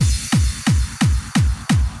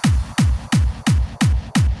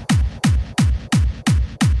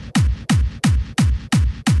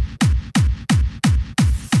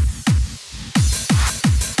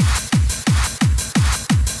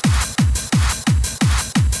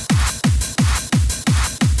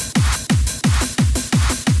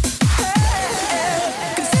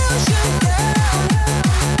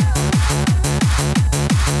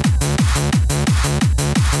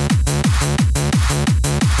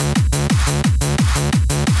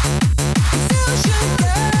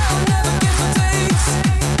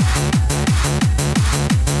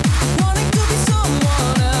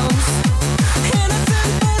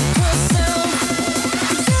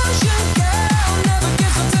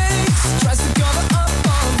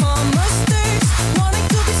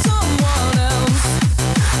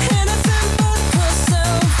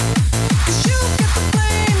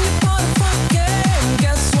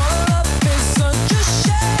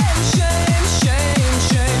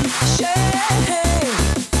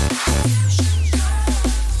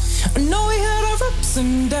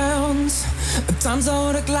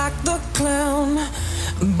like the clown,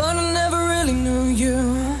 but I never really knew you.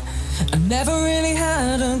 I never really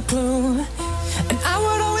had a clue. And I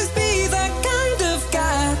would always be that kind of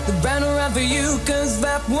guy that ran around for you, cause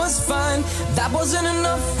that was fine. That wasn't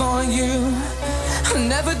enough for you. I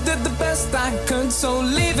never did the best I could, so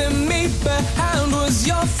leaving me behind was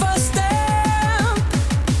your first step.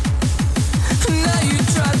 Now you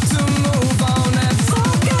try to move on and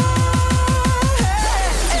forget.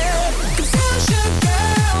 Confusion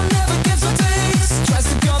girl never gives or takes, tries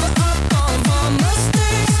to cover up all of her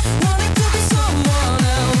mistakes, wanting to be someone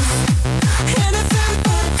else, anything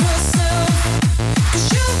but herself. Cause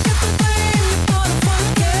you get the blame, you bought a fun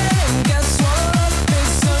game, get swallowed up,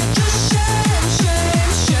 it's such a shame,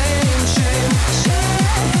 shame, shame, shame, shame.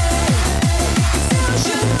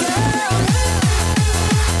 Confusion girl.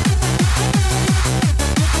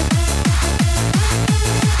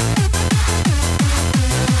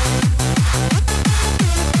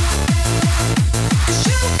 Cause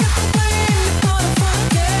you get the blame, you bought a fun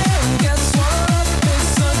game, get swallowed up, it's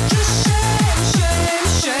such a shame, shame,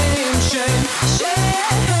 shame, shame, shame.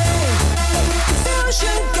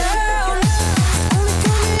 Confusion girl. Only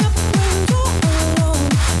call me up when you're alone,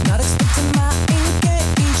 not expecting my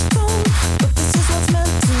engaged tone, but this is what's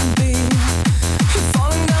meant to be. You're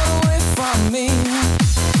falling down away from me,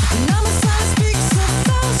 and now my silence speaks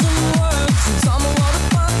 1,000 words. You tell me what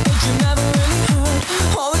apart, but you never really heard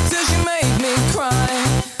all the tears you made me cry.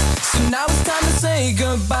 So now it's time to say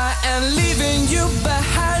goodbye, and leaving you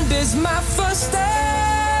behind is my first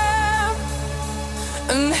step.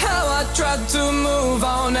 And how I tried to move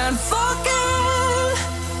on and forget.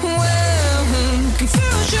 Well,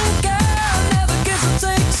 confusion girl never gives or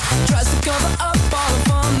takes, tries to cover up all of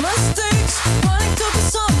her mistakes, wanting to be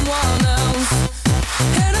someone else,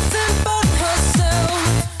 anything but herself.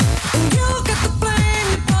 And you get the blame,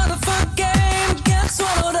 you part of her game, get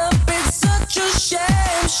swallowed up, it's such a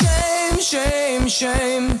shame, shame, shame,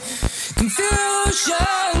 shame.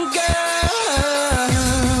 Confusion girl,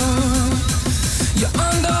 you're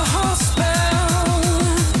under her spell,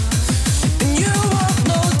 and you won't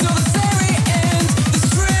know till the very end. This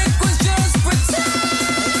trick was just pretend.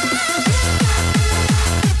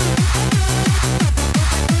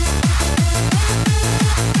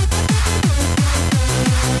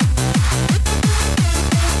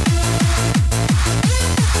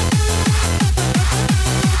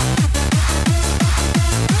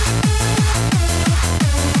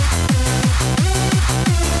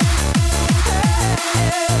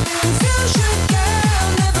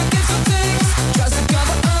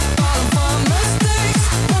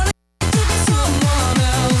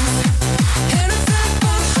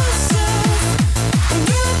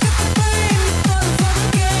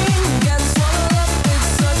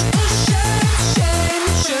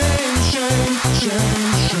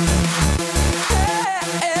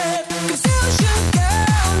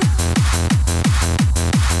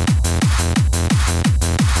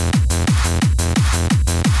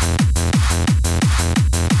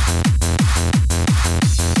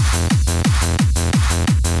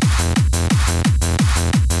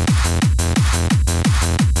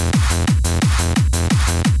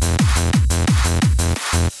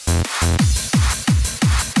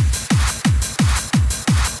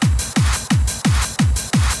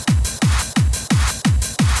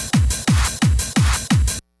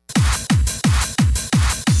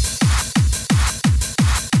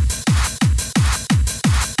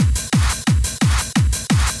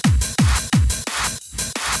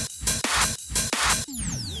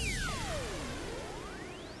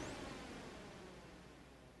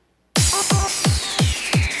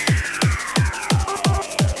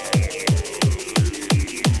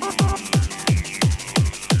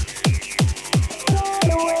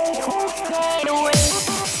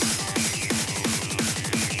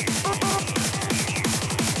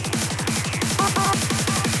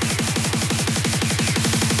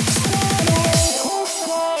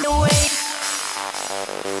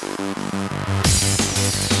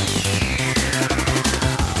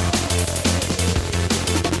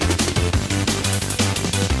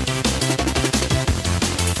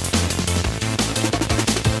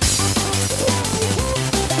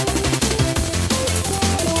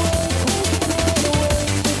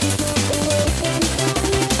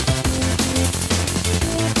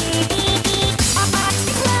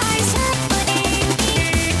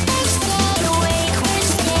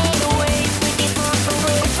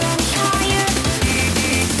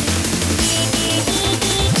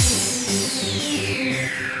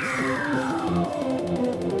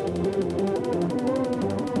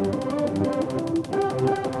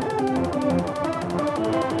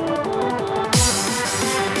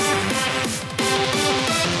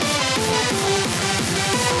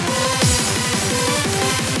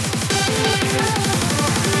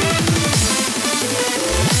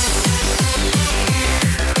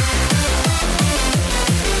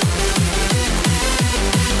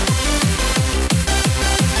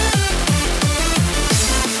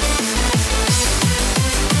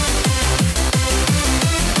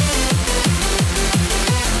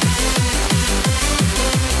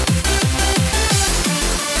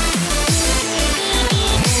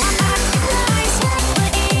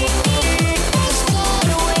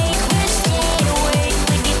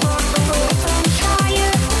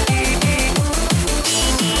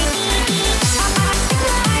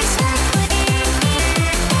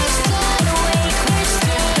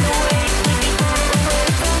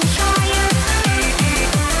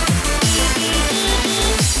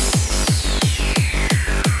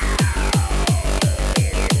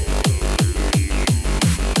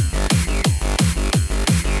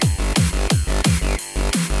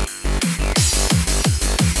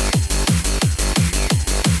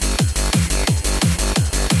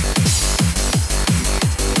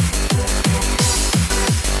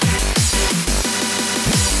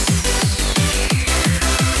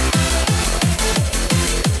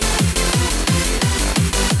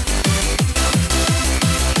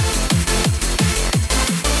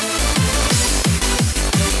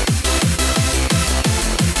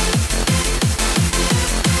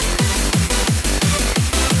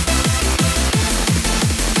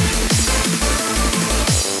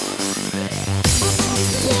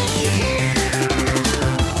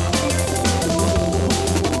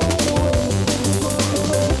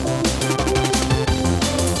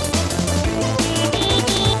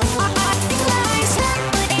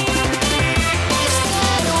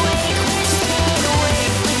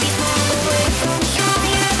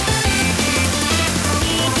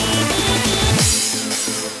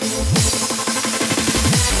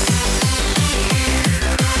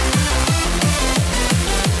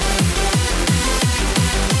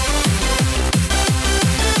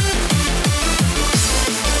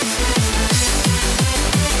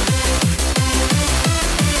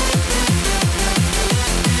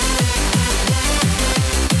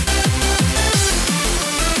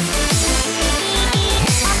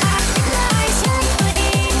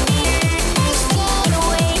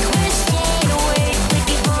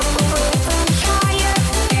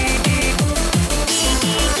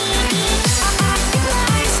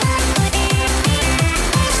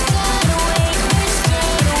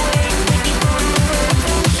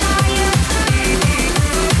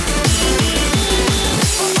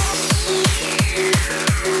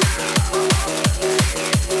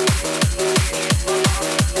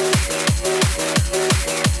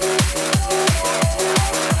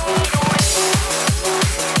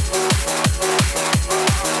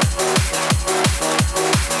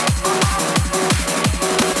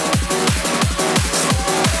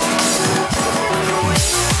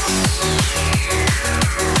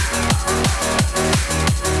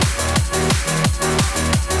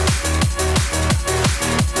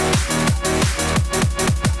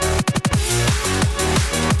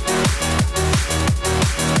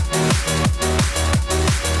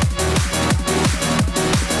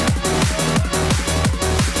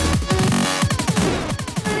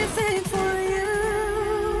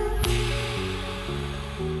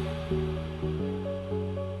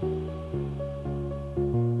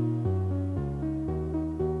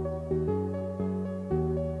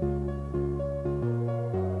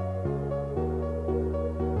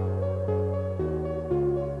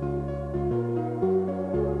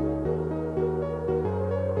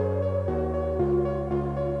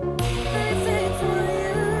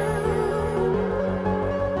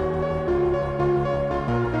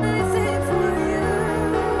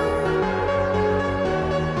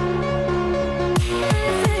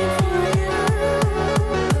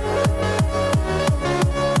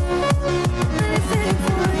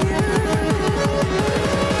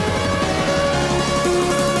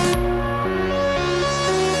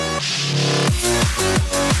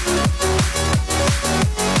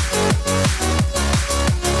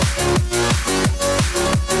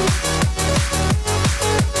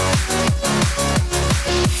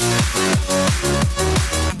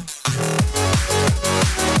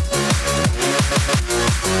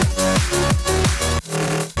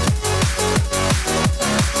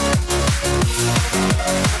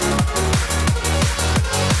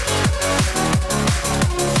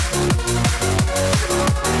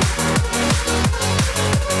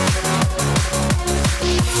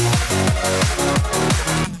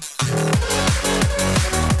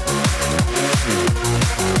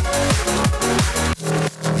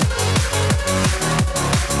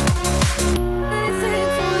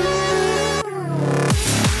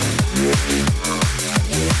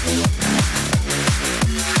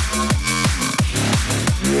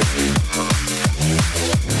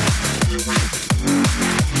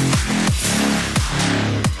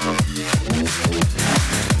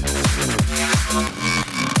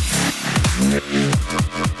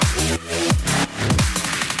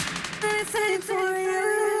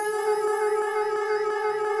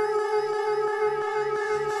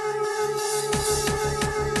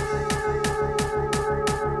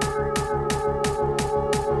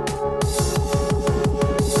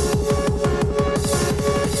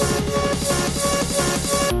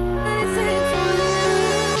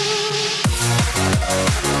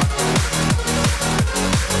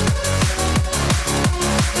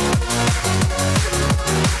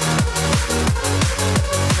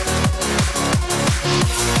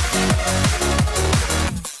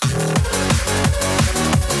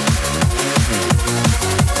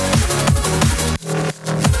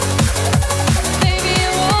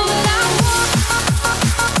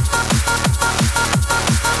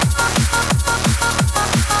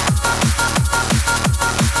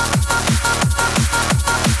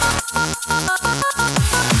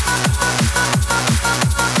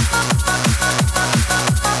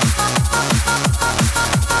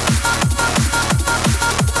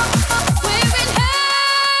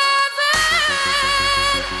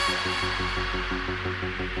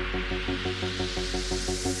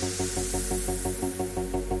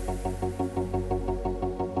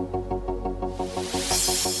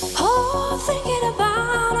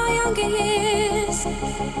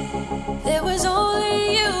 There was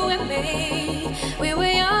only you and me. We were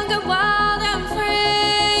young and wild and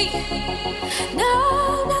free.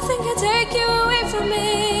 No, nothing can take you away from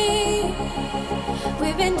me.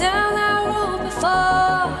 We've been down that road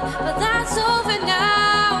before, but that's over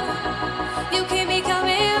now. You keep me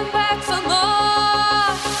coming back for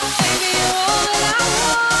more. Baby, you're all that I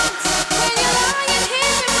want. When you're lying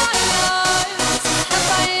here in my arms, I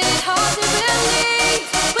find it hard to believe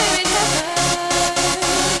we're in heaven.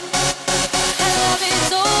 And love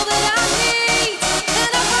is all that I need,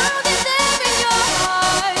 and I found it there in your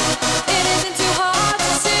heart. It isn't too hard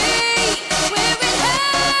to see we're in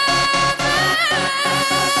heaven.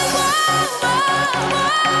 Whoa, whoa, whoa, whoa,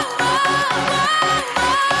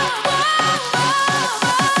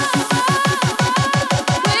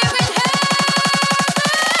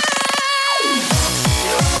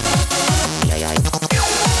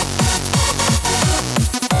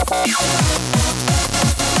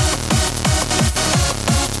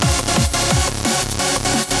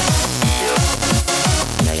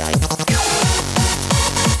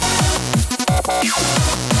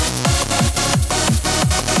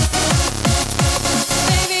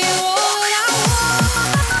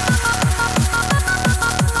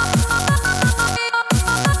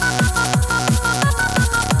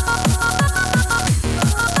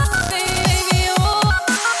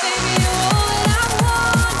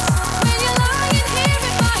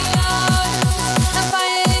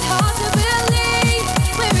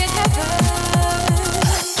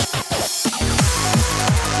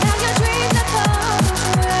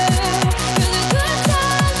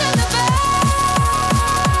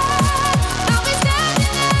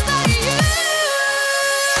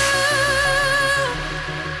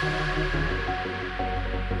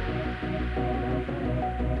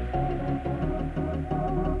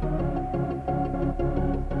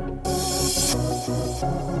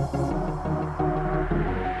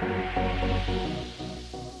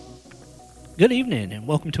 Good evening, and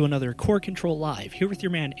welcome to another Core Control Live, here with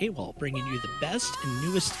your man AWOL, bringing you the best and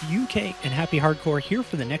newest UK and happy hardcore here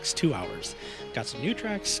for the next 2 hours. Got some new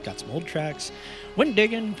tracks, got some old tracks, went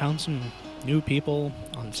digging, found some new people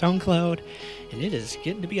on SoundCloud, and it is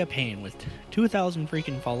getting to be a pain with 2,000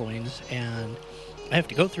 freaking followings, and I have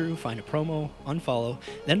to go through, find a promo, unfollow,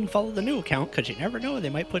 then follow the new account, because you never know, they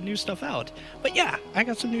might put new stuff out. But yeah, I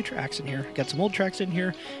got some new tracks in here, got some old tracks in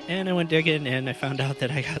here, and I went digging, and I found out that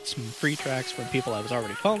I got some free tracks from people I was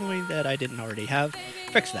already following that I didn't already have.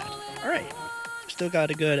 Fix that. Alright, still got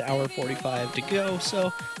a good hour 45 to go,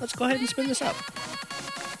 so let's go ahead and spin this up.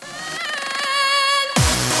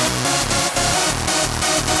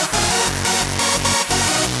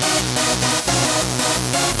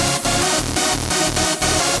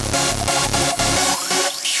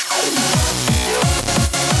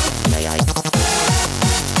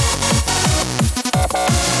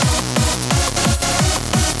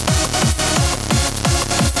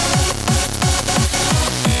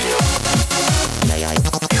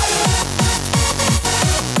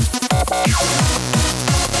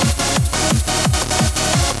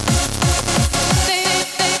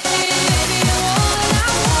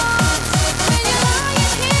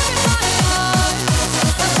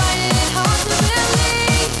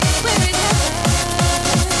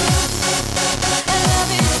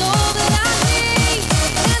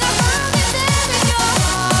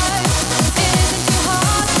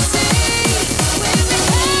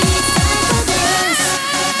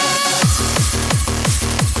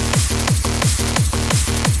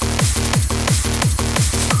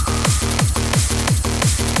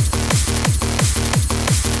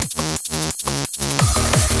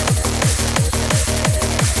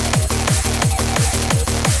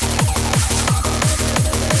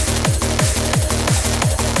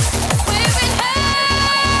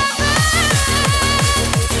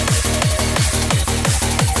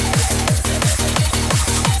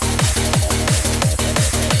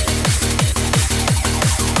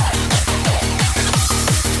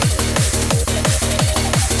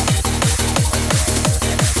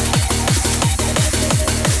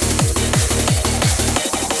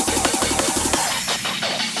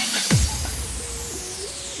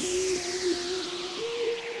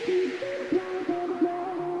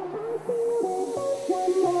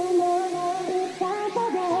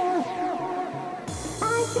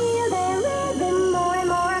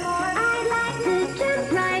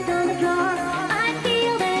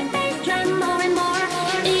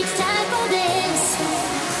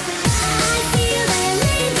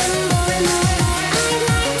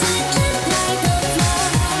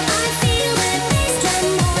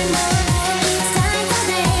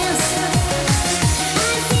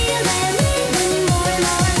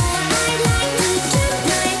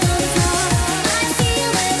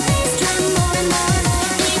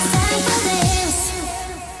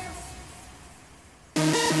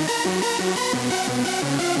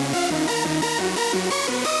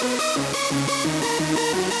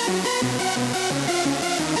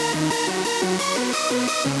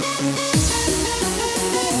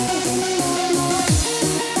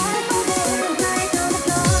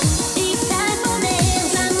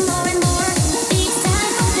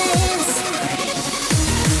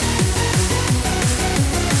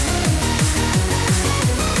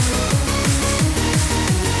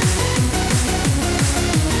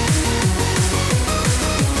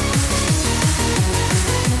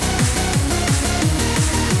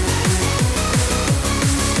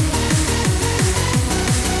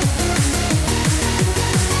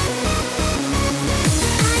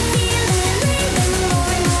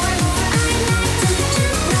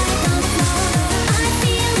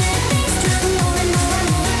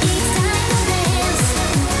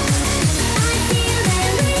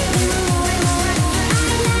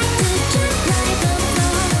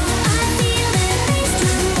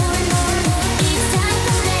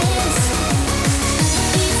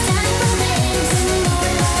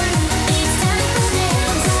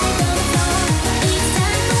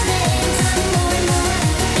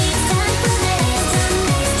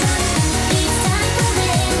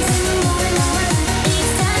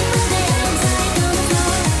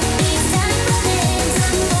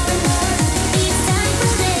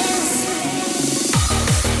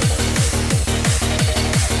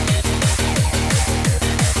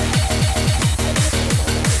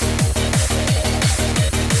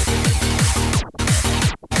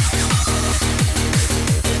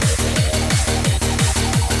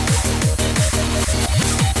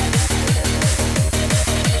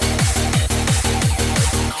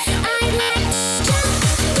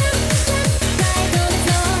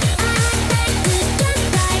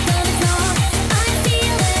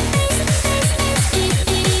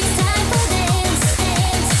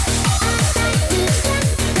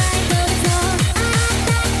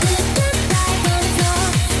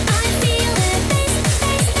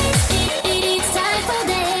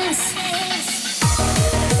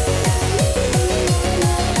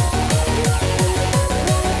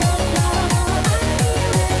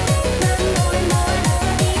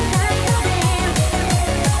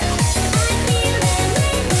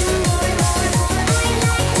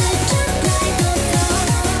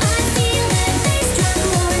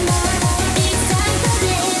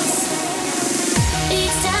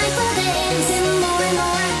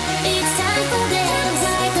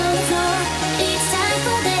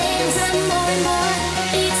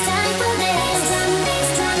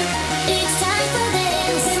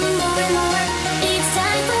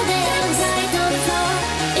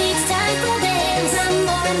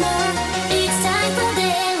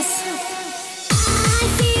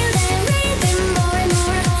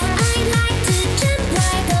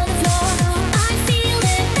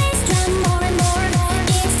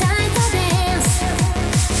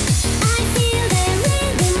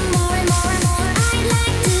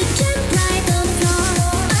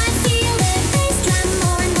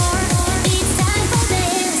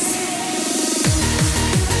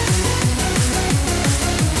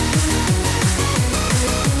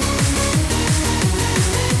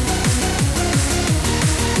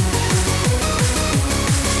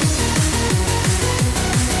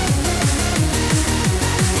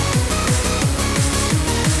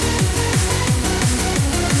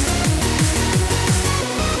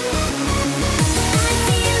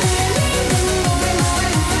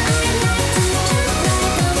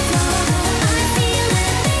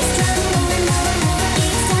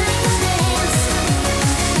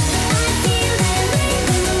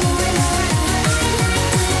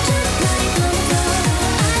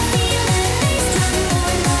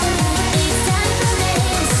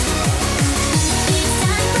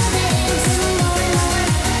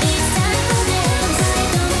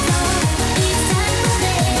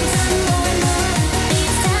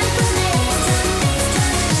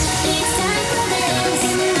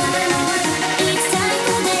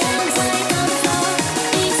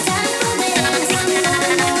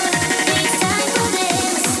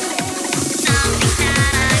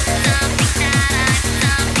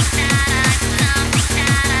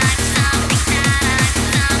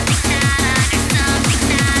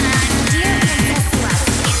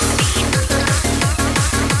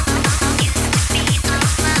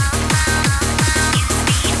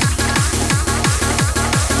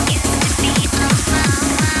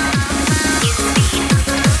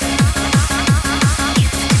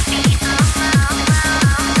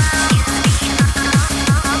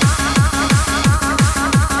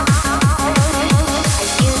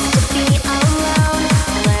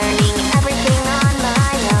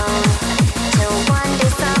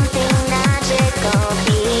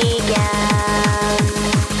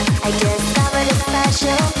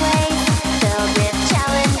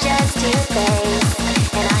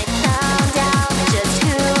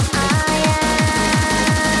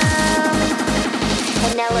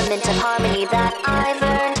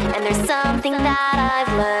 I've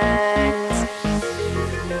learned.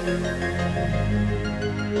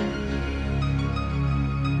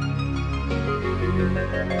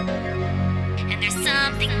 And there's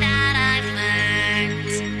something that I've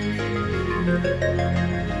learned.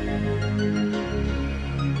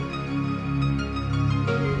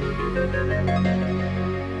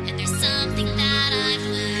 And there's something that I've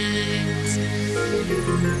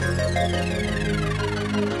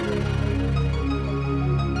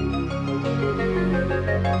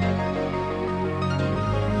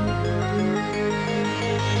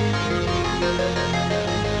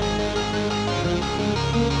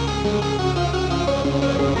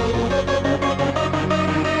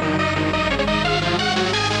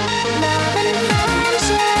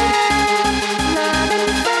Love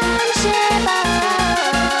and friendship,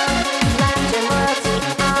 laughter, loyalty,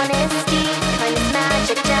 honesty, kindness,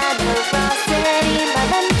 magic, generosity.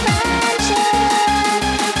 Love and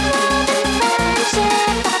friendship,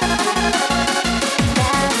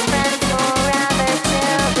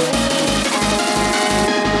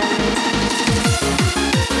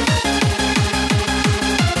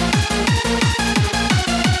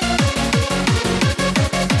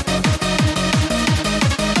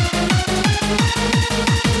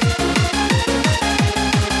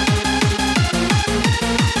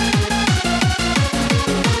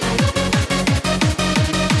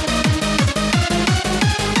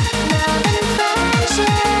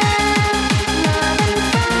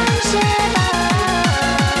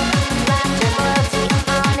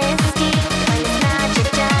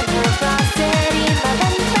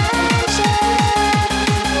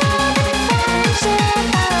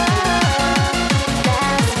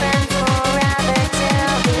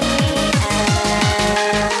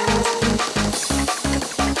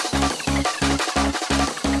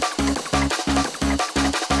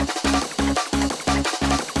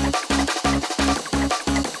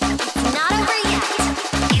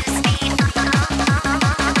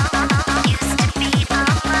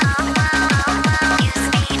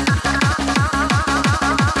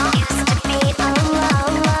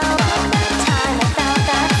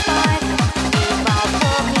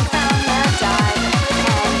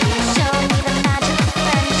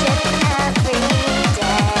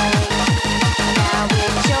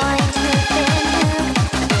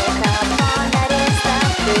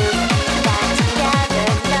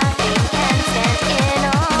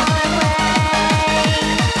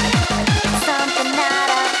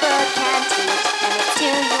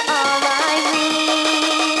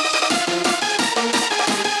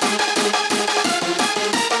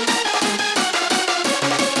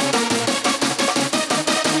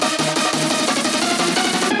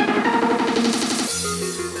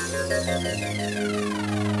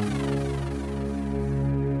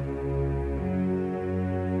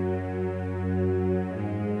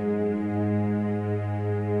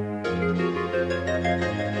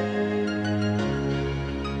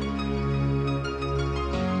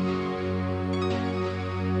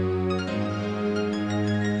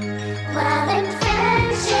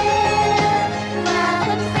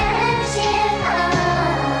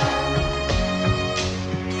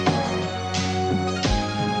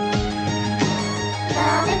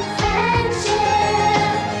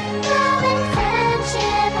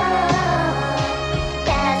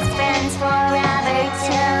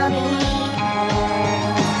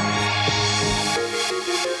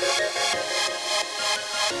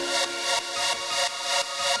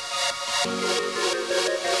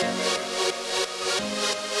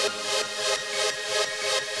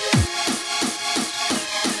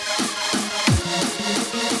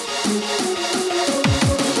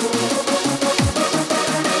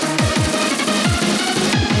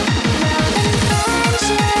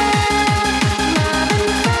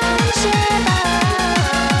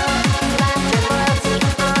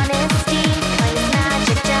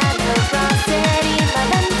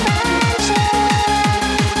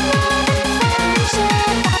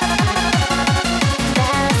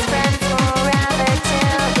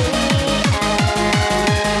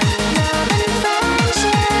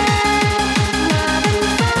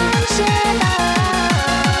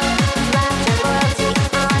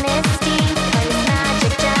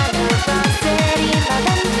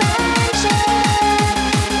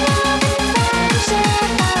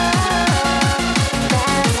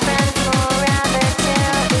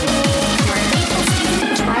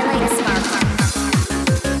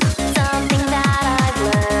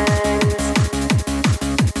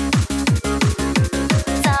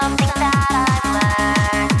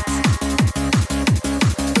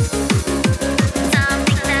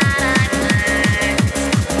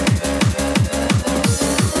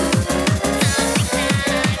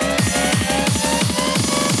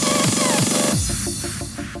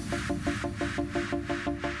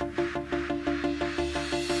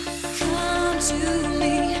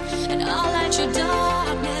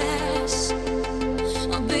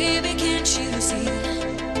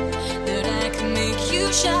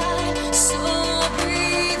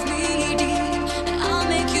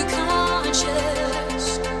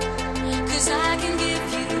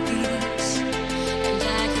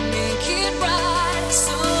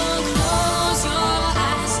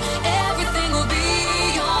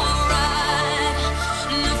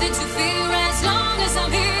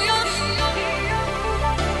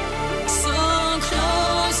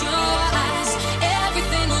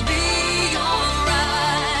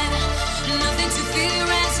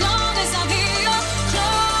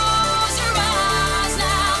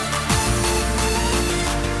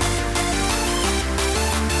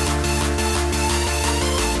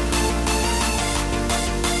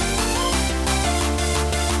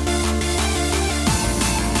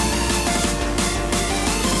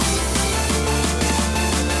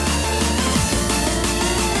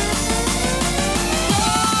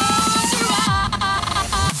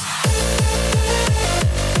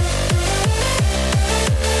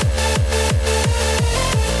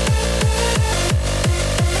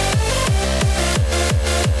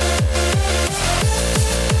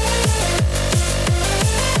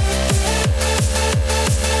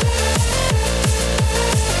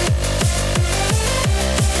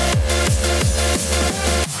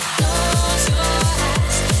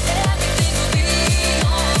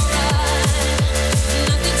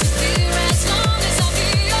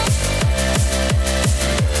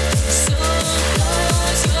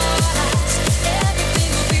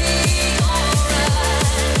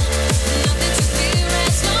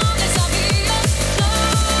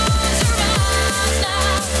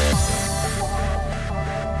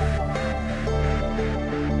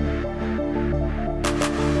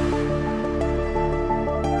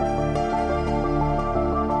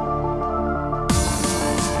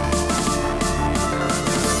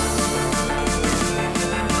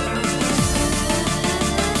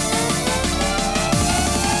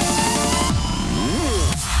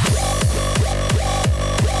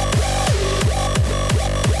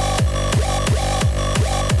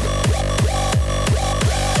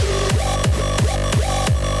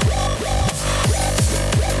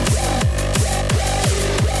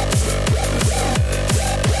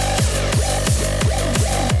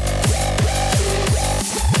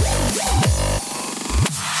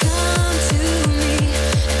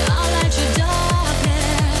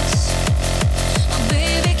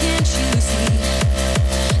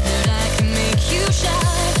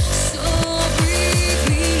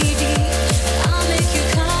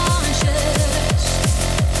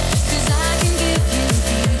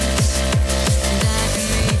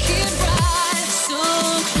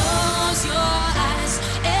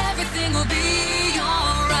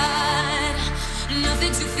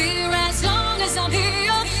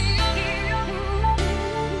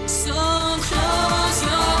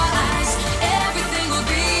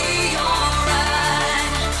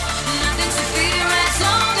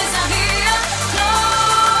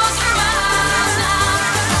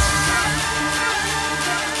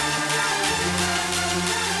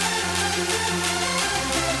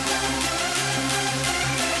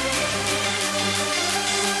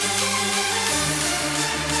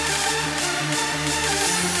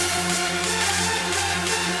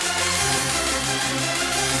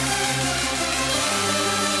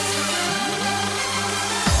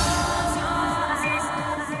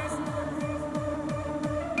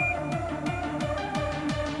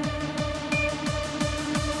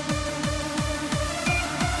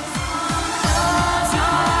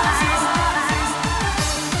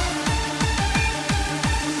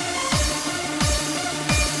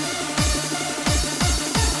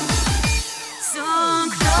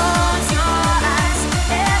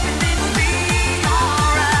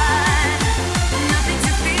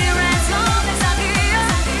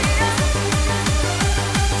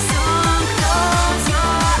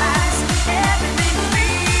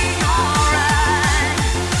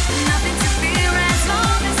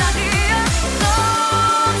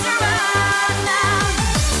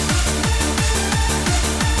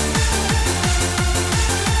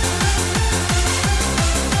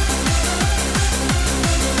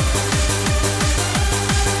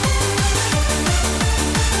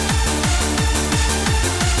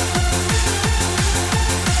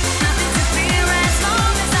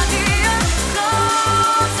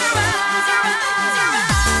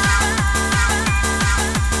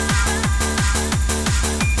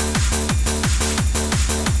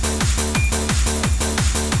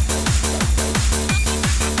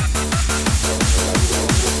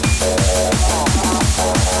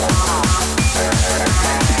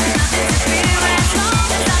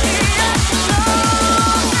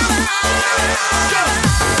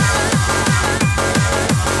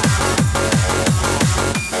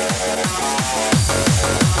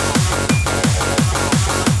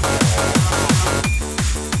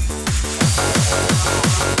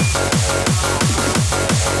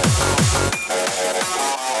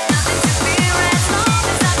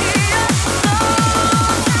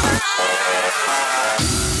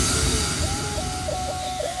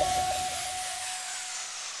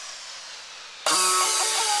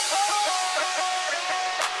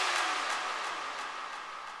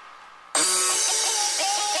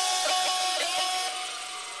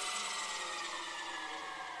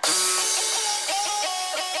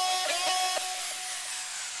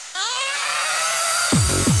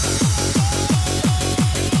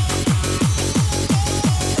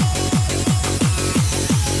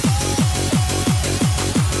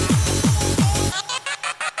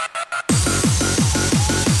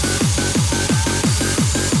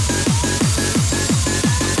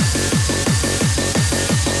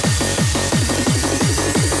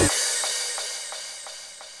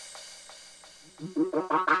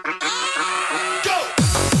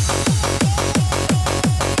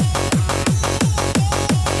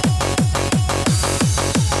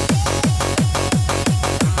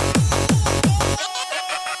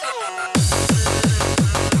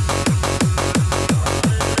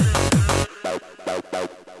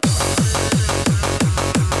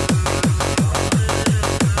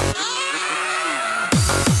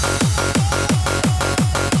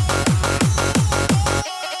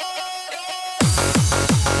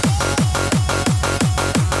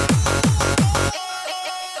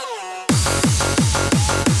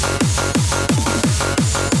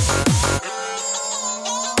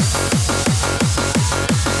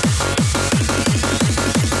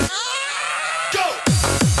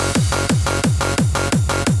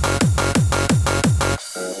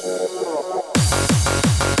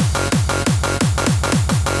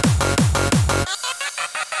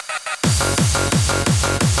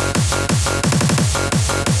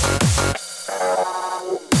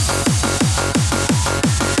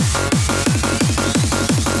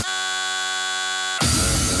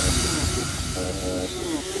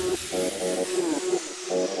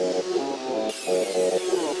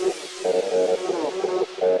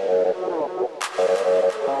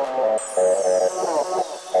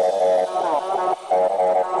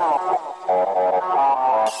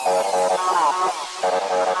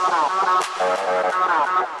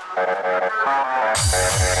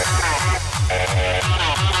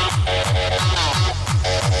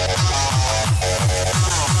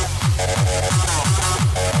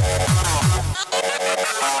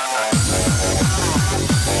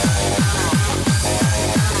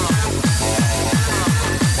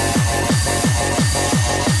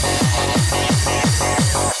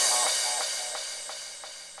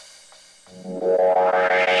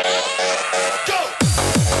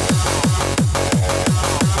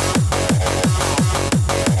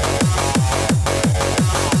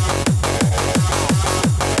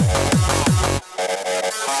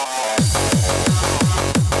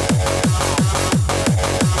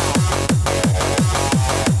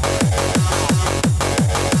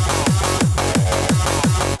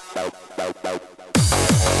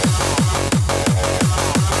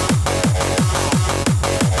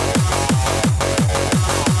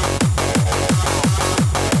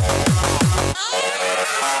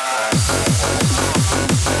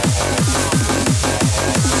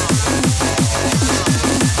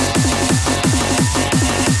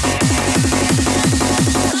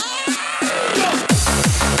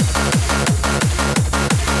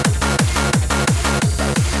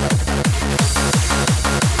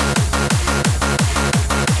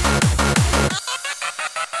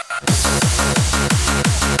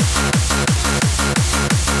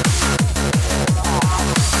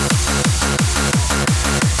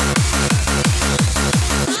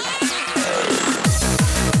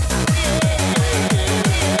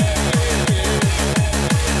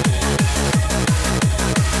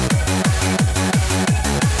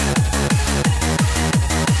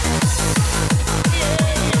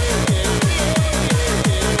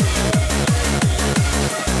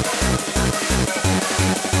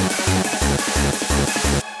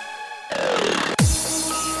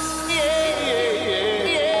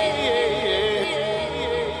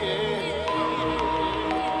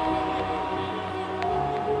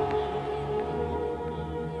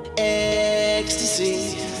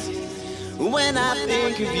 When I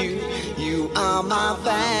think of you, you are my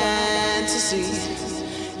fantasy.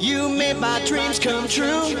 You made my dreams come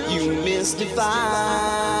true, you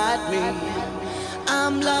mystified me.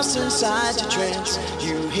 I'm lost inside your trance,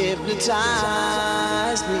 you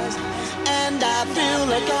hypnotize me. And I feel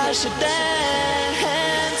like I should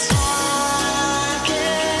dance. I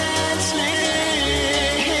can't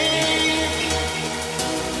sleep.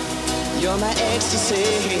 You're my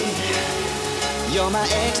ecstasy. You're my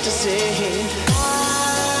ecstasy.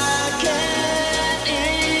 I can't eat.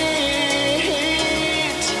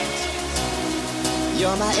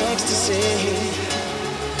 You're my ecstasy.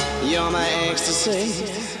 You're my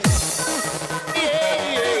ecstasy.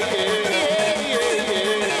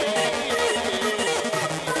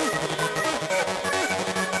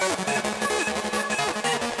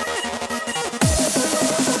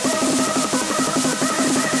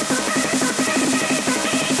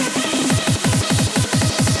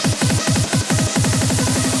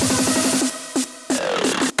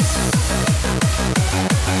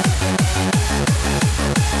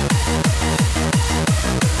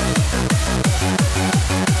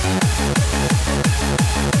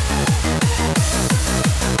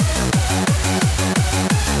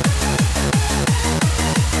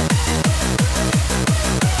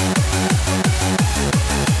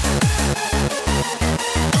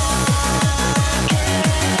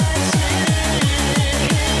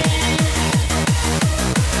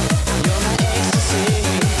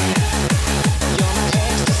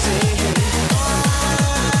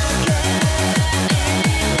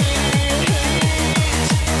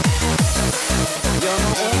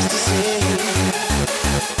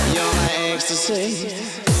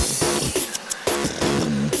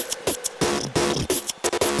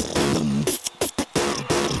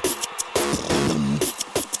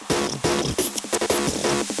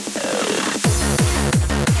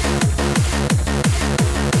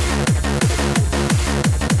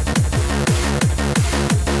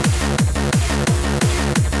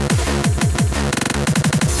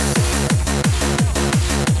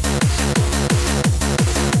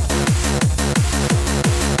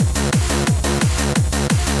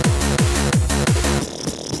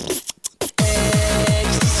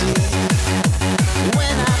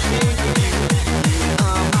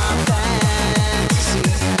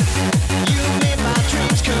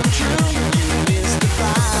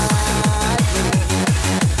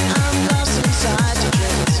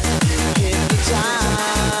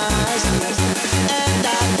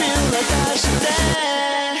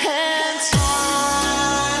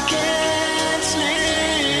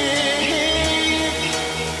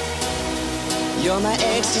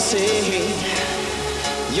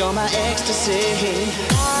 You're my ecstasy.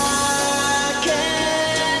 I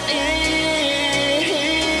can't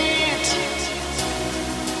eat.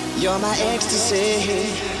 You're my ecstasy.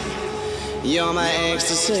 You're my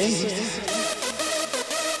ecstasy.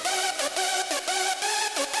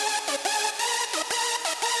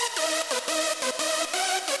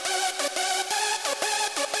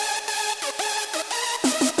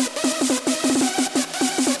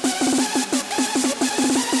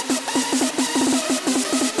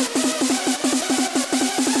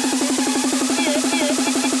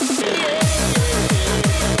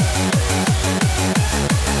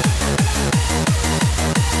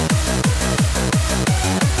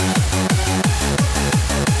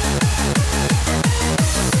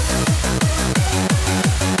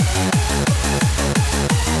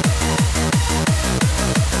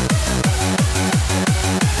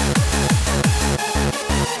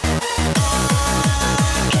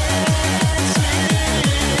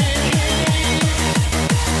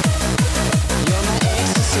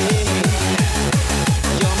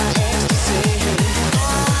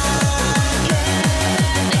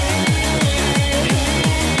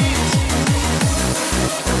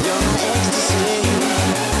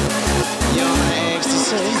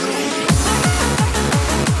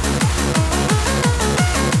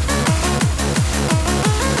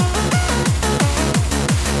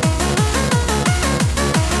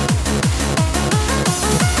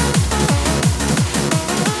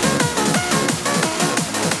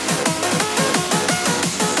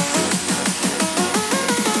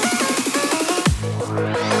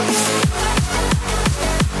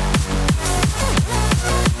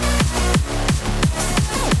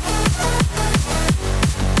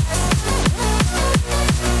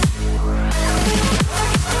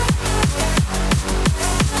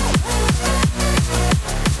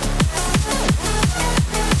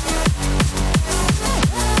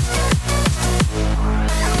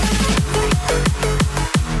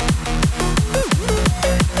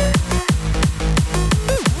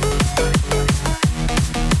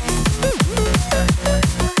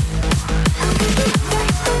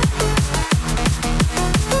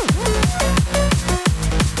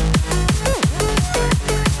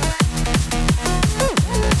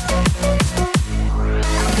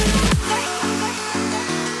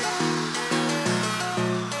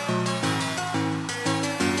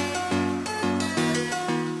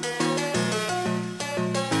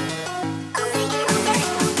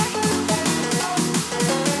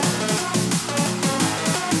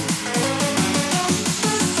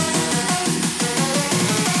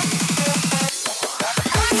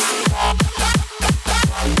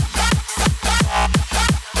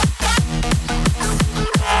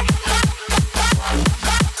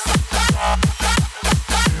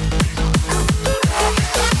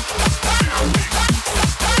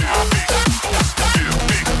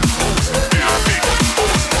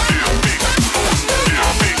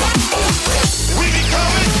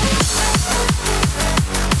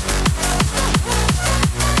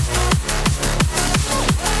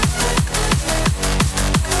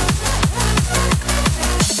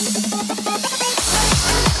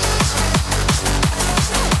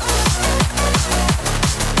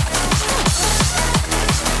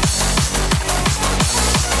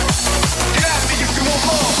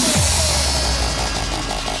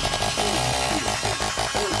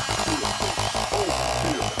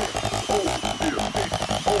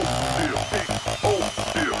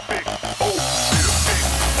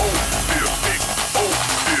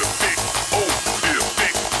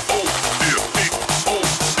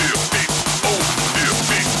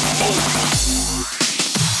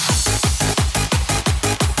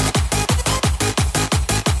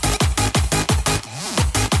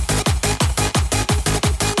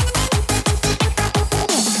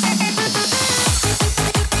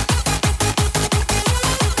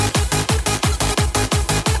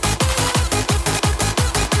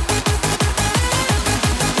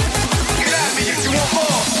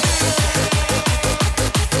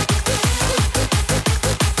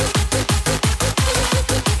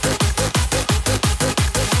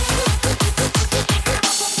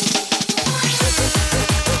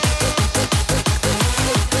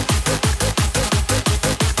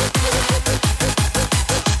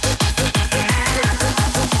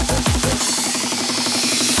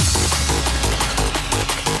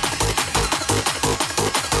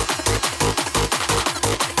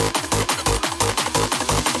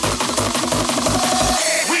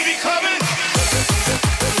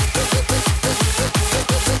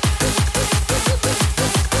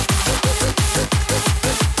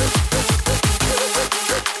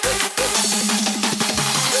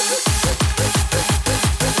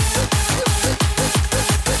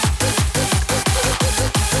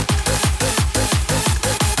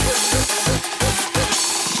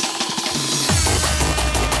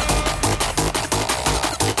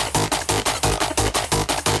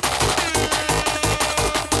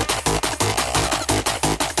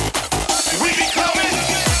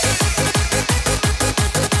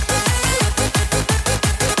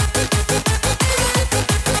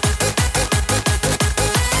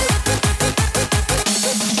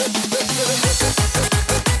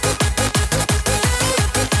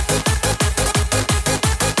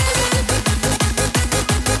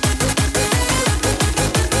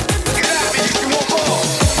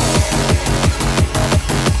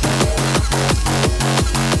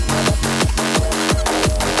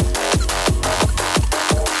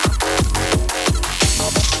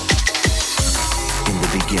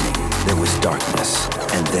 there was darkness,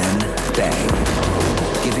 and then bang,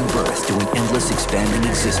 giving birth to an endless expanding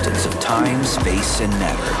existence of time, space, and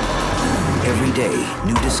matter. Every day,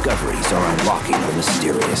 new discoveries are unlocking the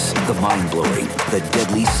mysterious, the mind-blowing, the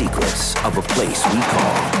deadly secrets of a place we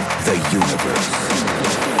call the universe.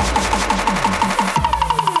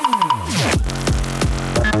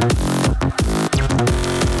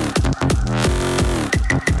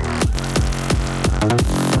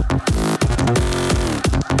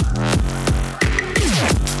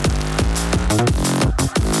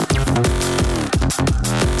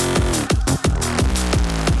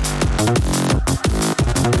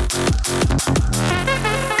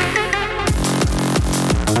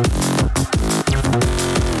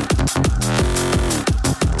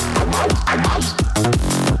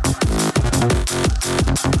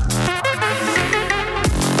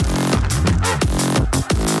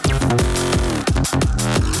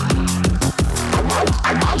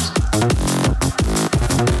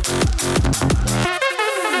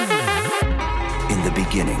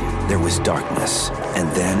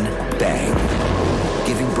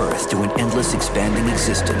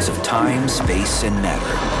 Space and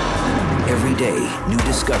matter. Every day, new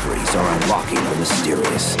discoveries are unlocking the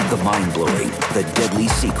mysterious, the mind-blowing, the deadly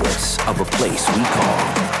secrets of a place we call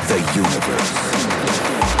the universe.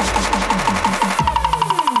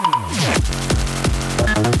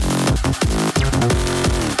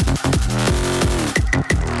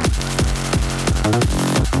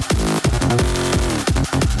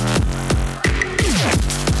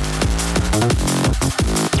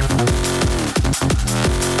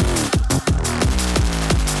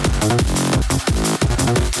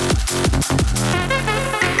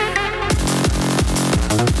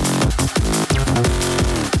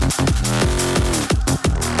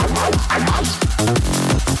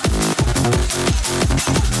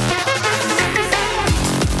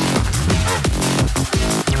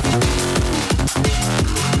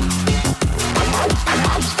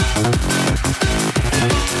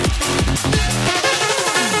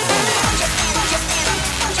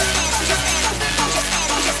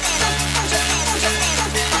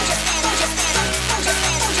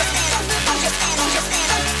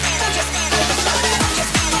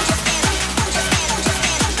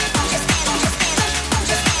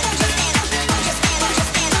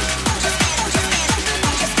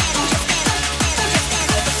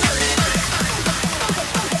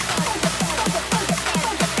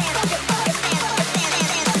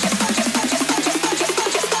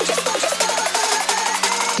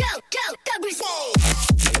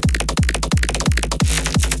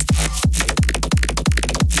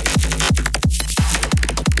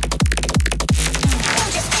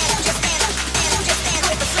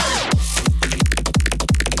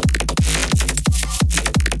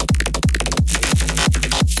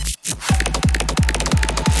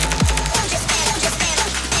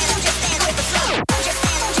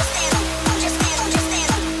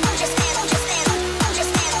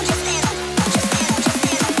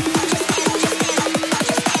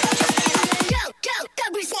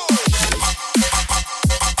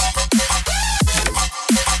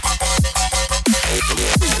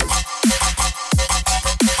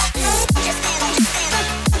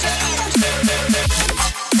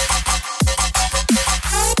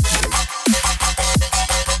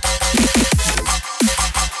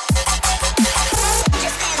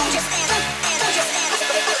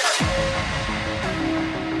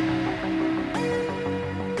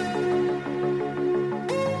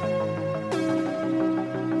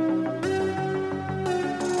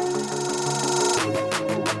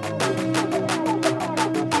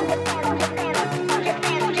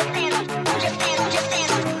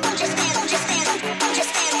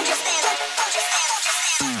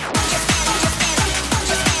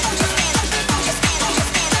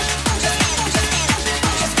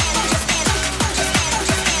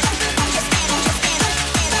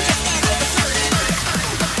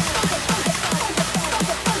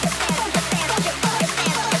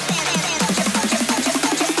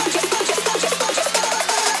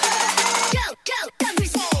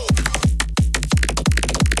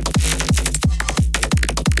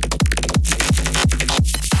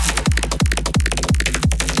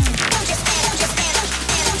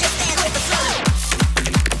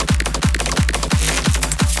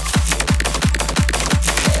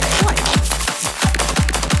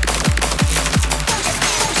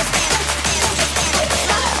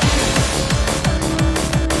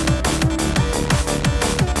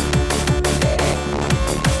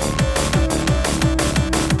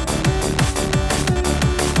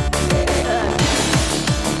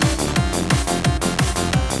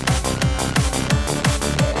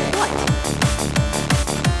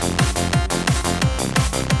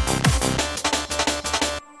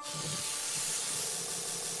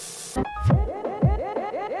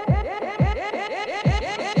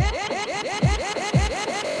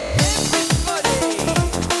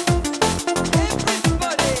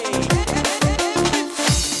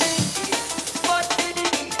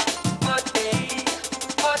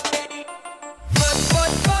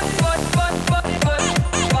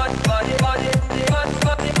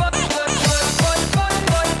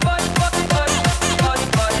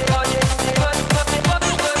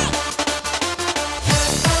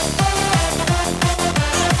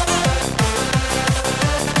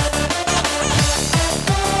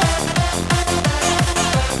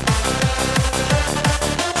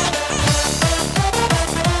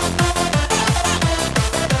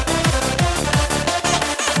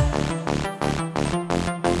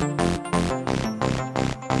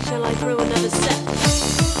 fly through another set.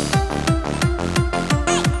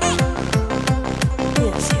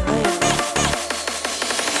 Yes, here I am.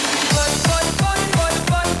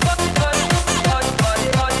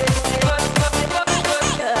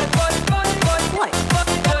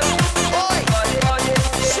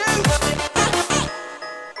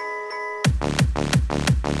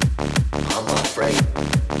 I'm afraid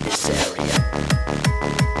this area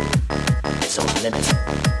is off limits,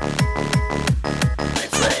 my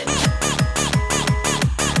friend.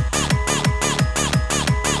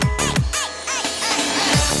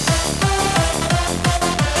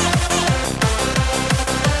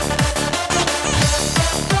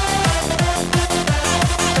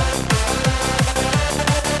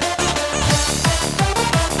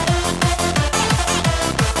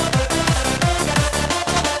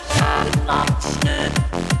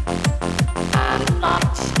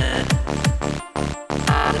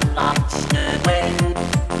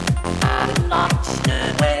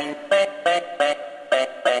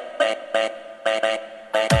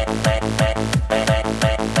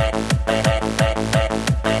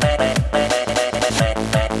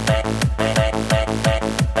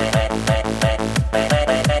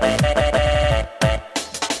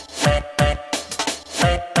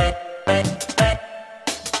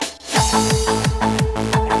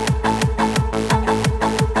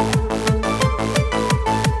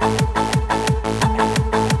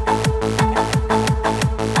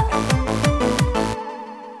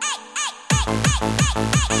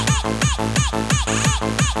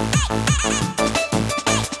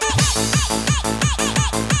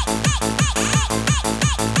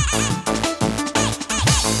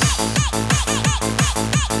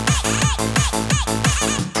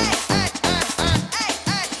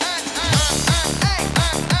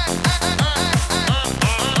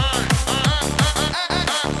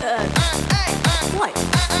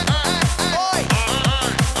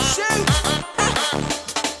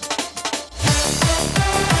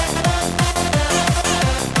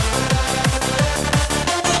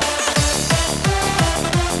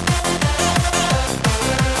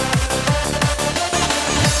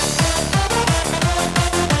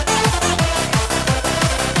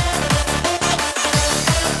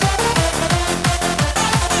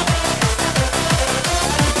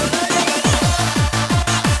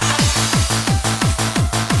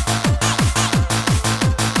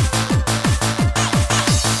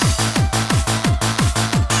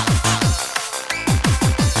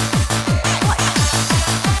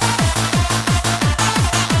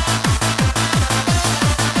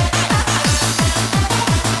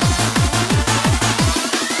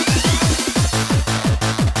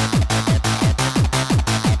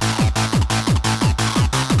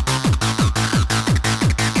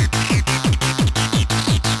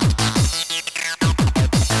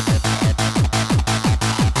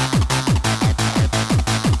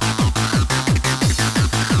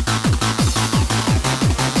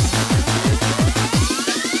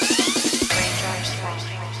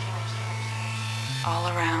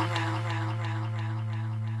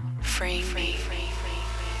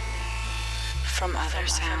 from other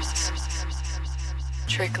sounds,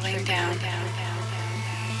 trickling down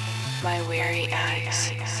my weary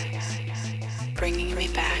eyes, bringing me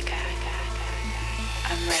back.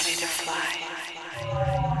 I'm ready to fly.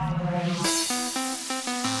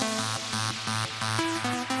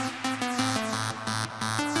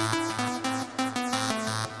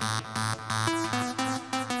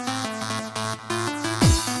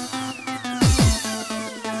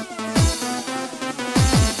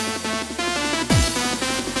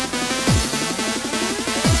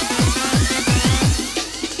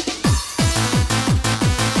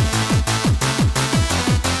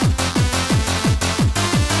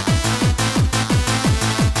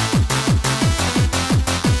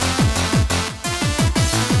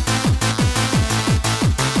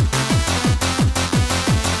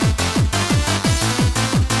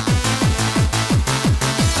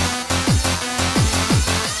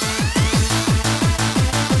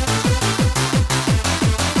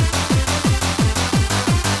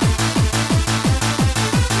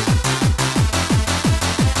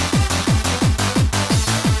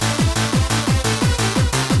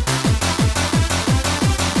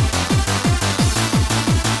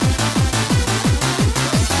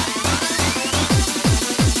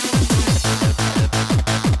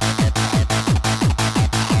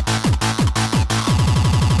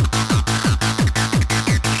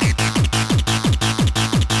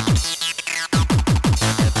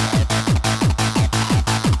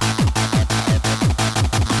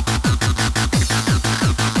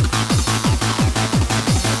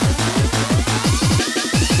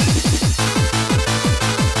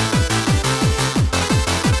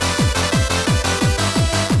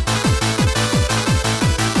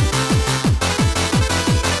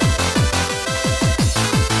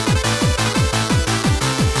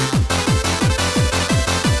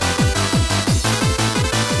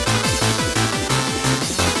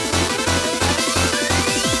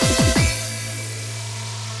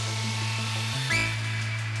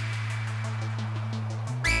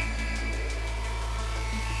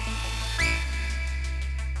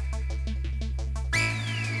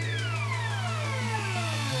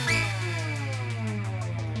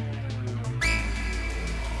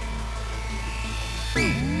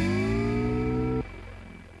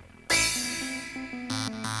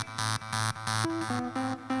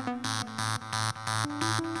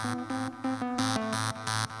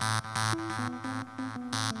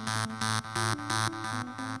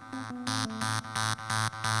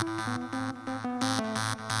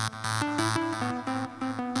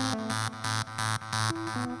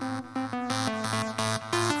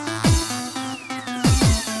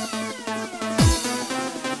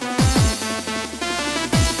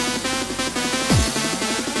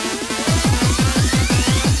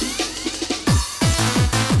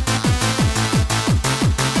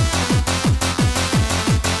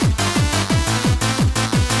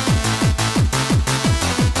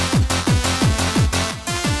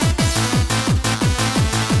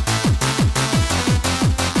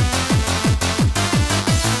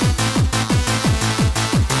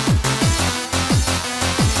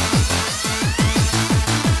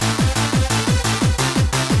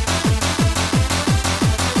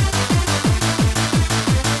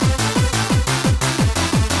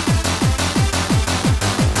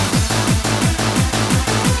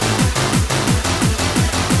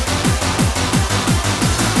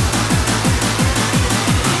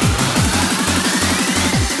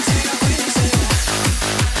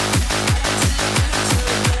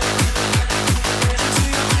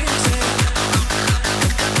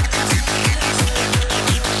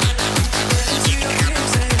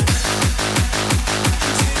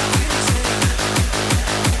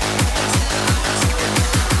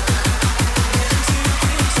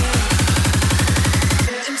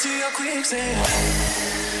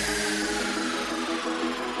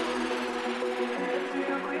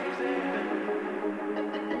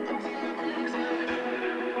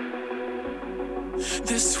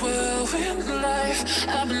 This whirlwind life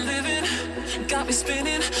I've been living got me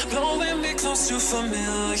spinning, blowing me close to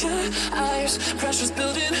familiar eyes. Pressure's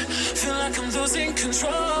building, feel like I'm losing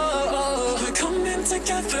control. We're coming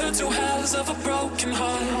together, two halves of a broken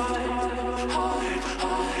heart.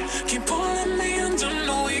 Keep pulling me under,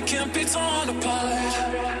 no, we can't be torn apart.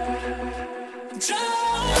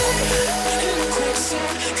 Drown me in the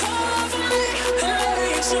quicksand, cover me in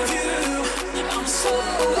lights of you. I'm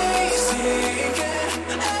slowly sinking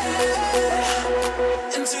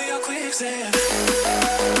into your quicksand.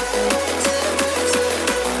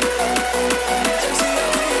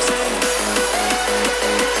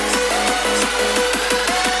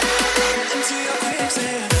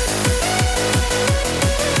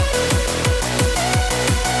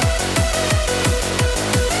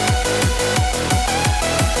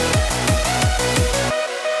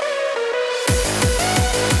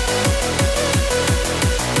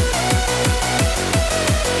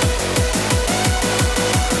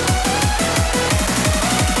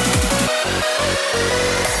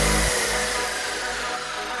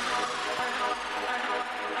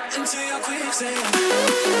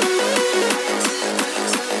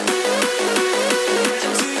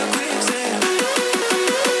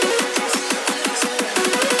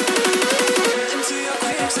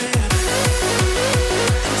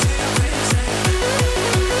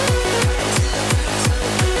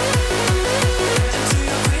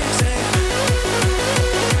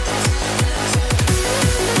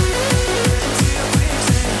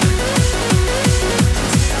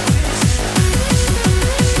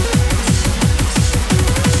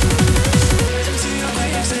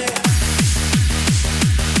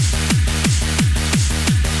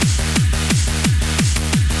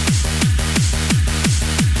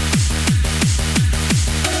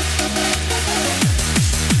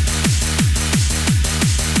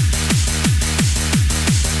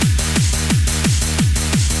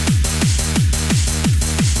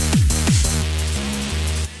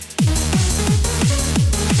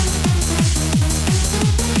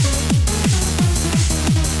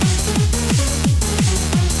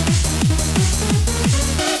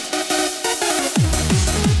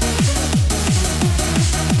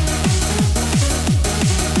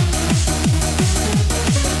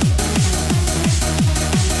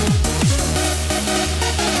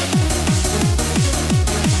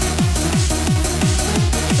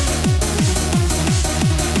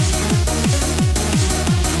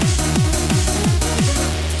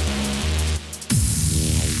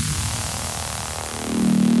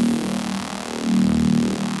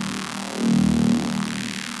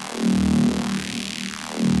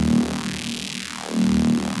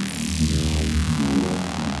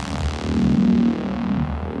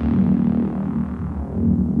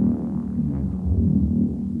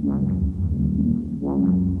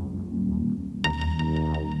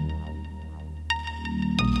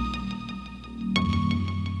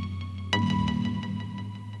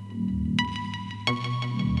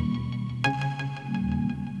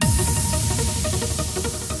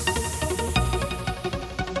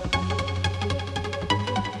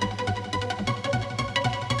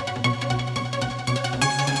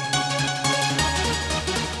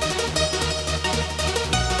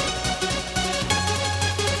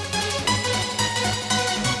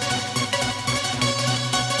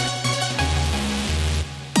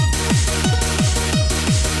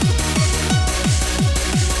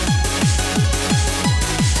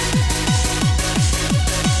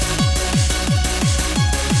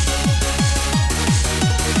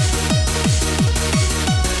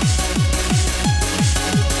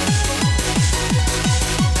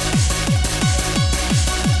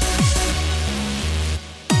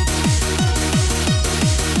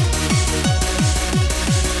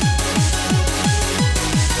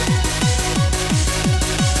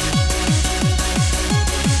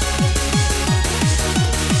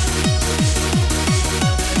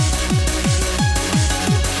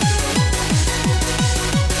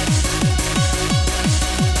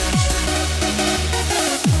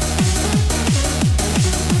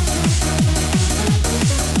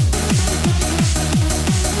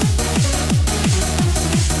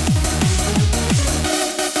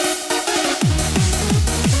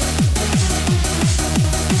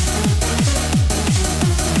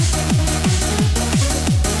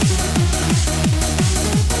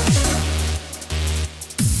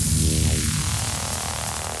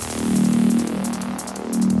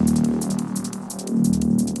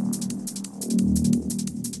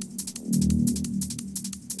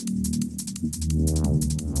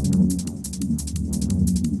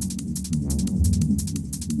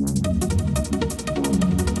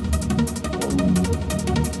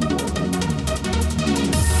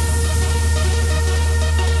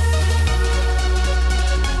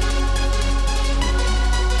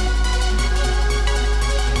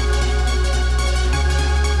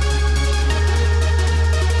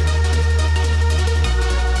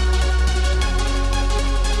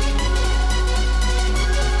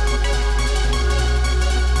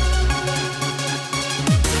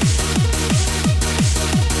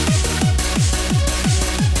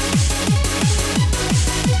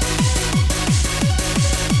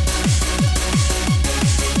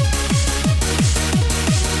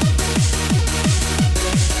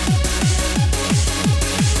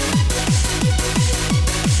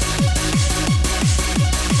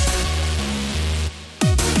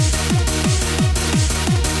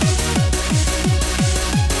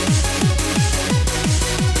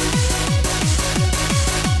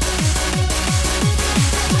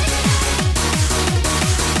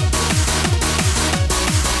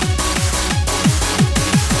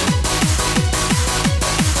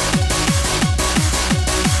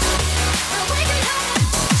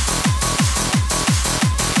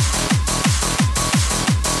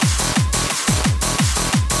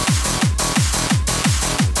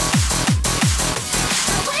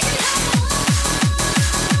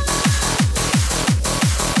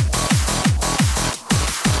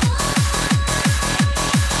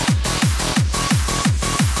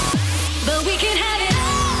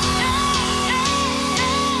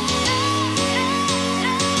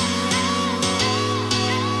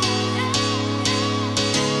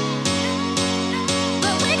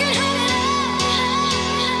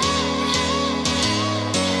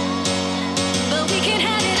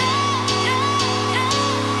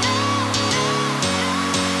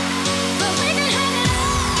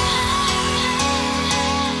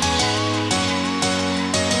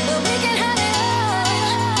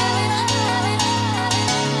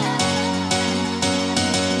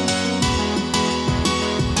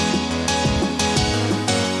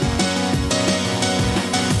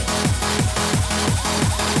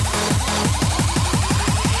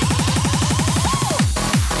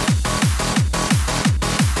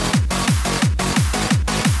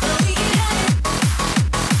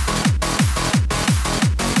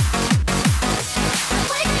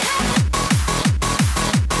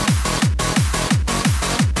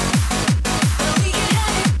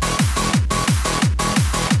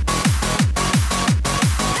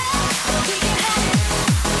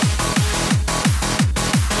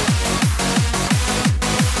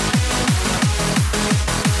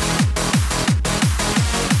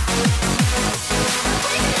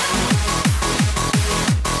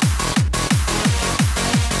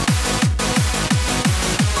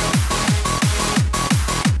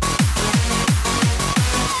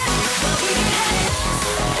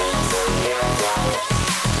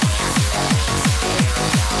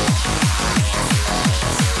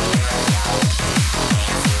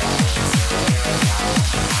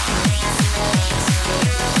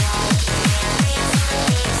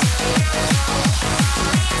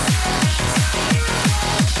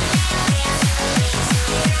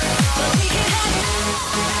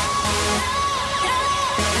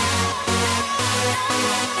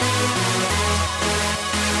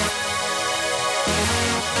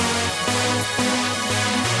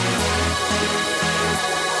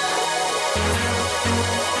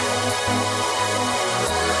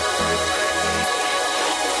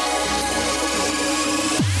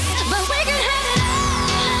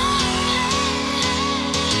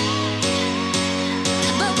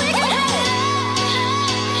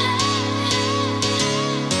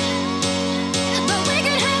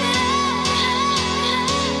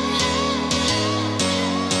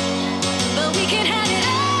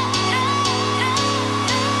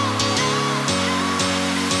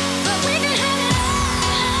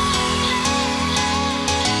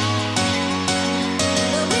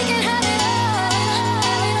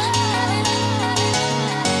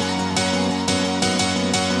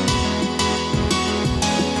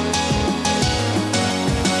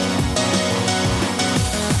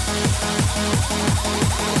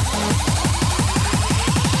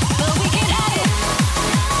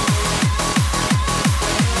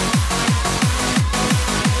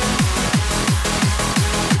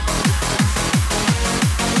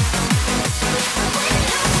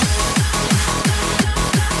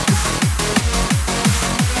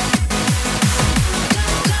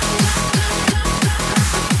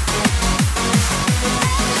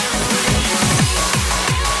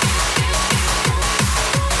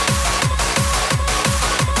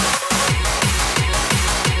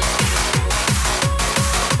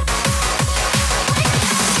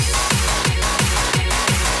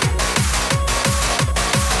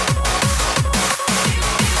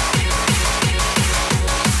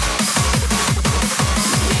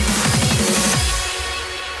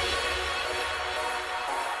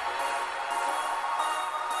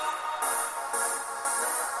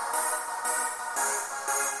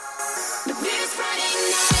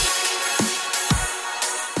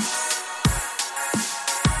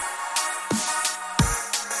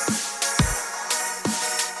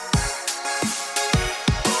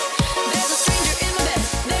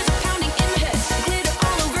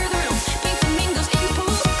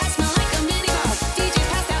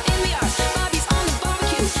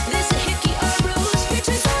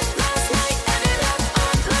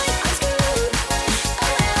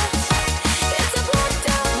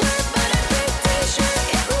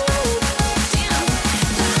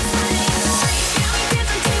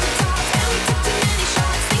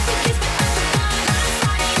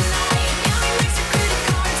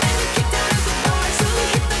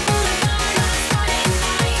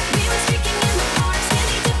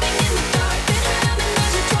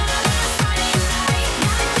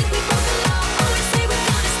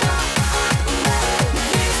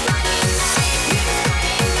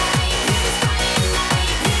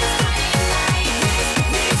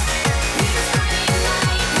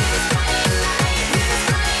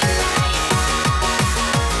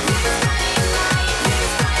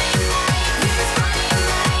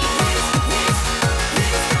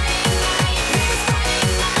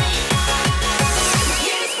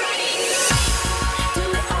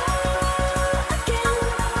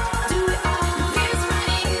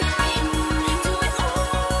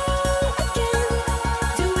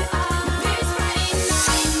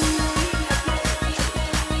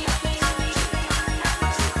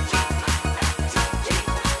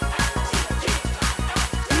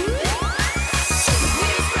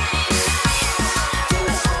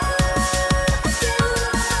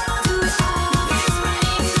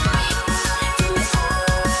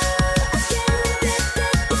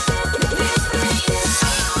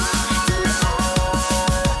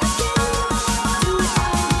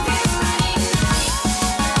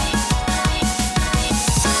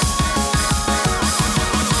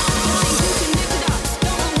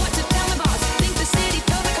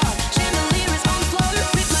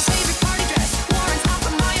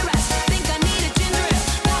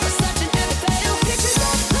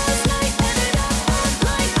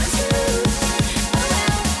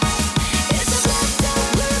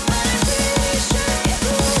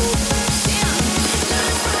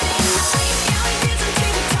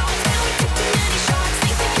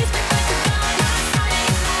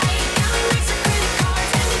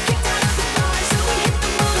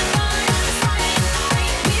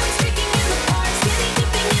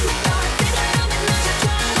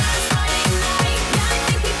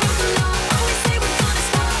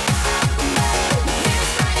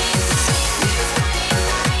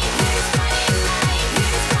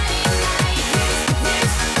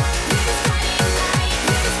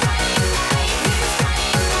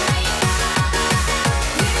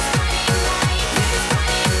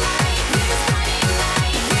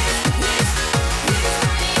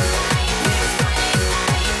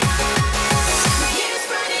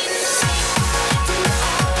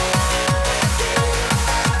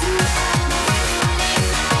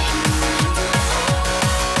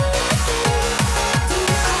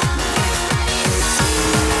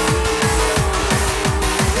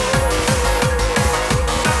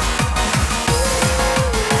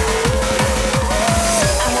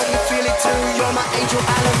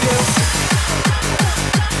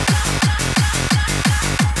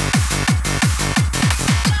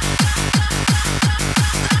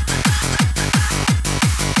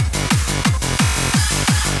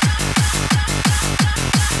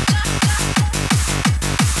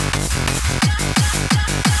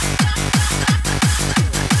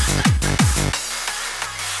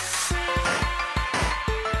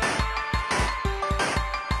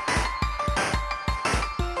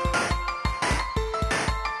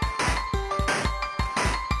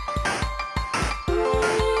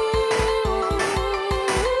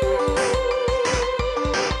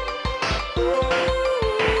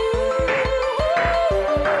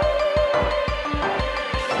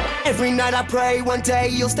 Every night I pray one day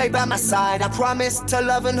you'll stay by my side. I promise to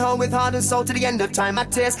love and hold with heart and soul to the end of time. My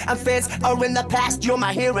tears and fears are in the past. You're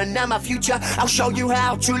my here and now my future. I'll show you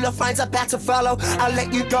how true love finds a path to follow. I'll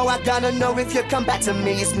let you go, I gotta know if you come back to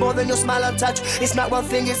me. It's more than your smile or touch. It's not one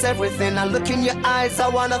thing, it's everything. I look in your eyes, I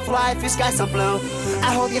wanna fly if your sky's so blue.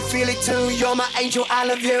 I hope you feel it too. You're my angel, I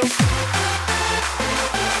love you.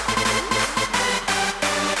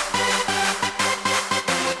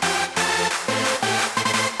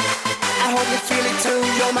 I hope you feel it too.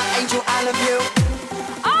 You're my angel, I love you.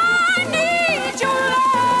 I need your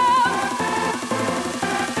love.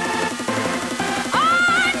 I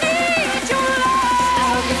need your love. I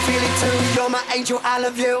hope you feel it too. You're my angel, I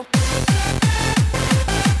love you.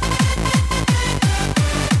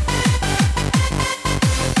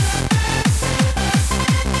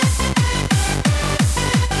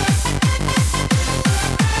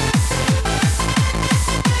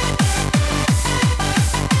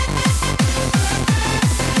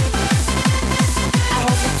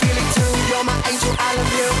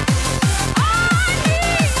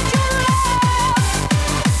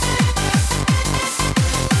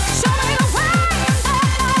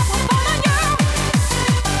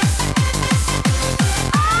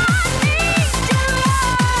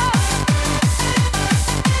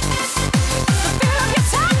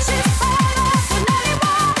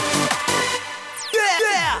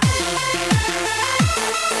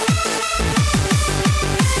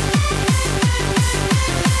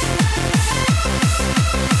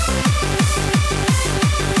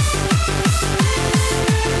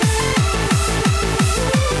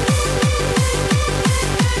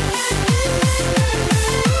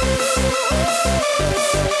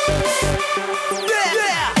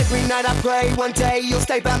 I pray one day you'll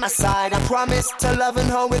stay by my side. I promise to love and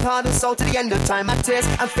hold with heart and soul to the end of time. My tears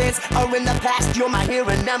and fears are in the past. You're my here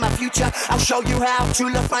and now my future. I'll show you how true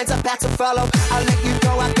love finds a path to follow. I'll let you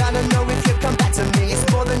go, I gotta know if you come back to me.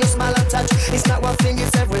 It's more than your smile and touch. It's not one thing,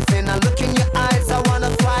 it's everything. I look in your eyes, I wanna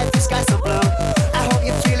fly if the sky's so blue. I hope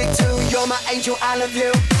you feel it too. You're my angel, I love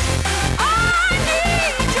you. I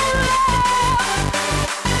need your love.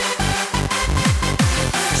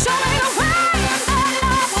 Show me the way.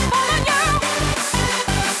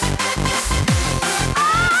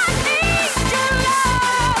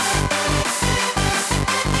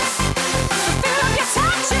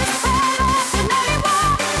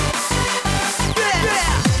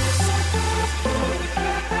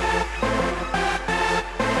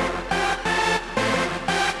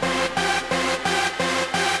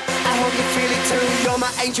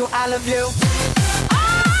 Angel, I love you.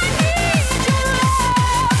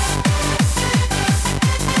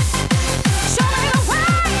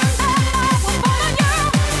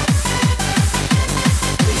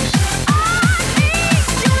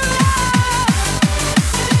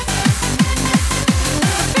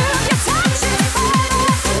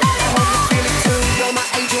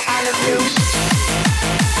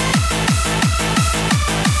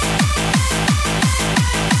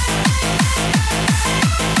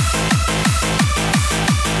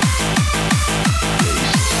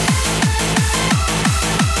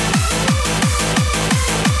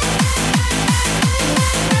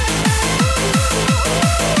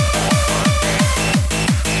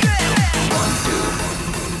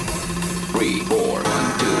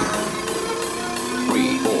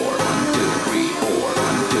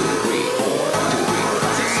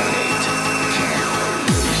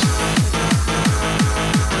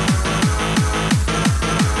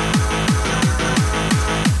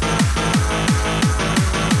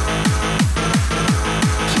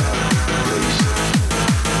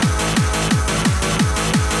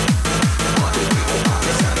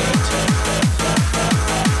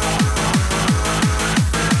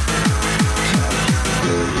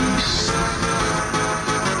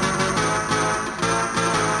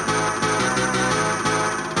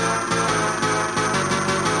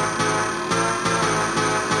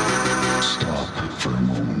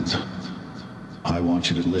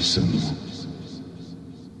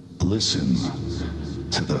 Listen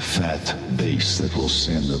to the fat bass that will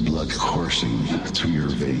send the blood coursing through your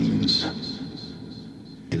veins.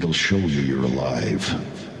 It'll show you you're alive.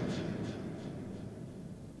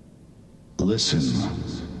 Listen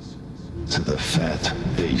to the fat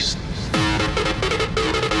bass.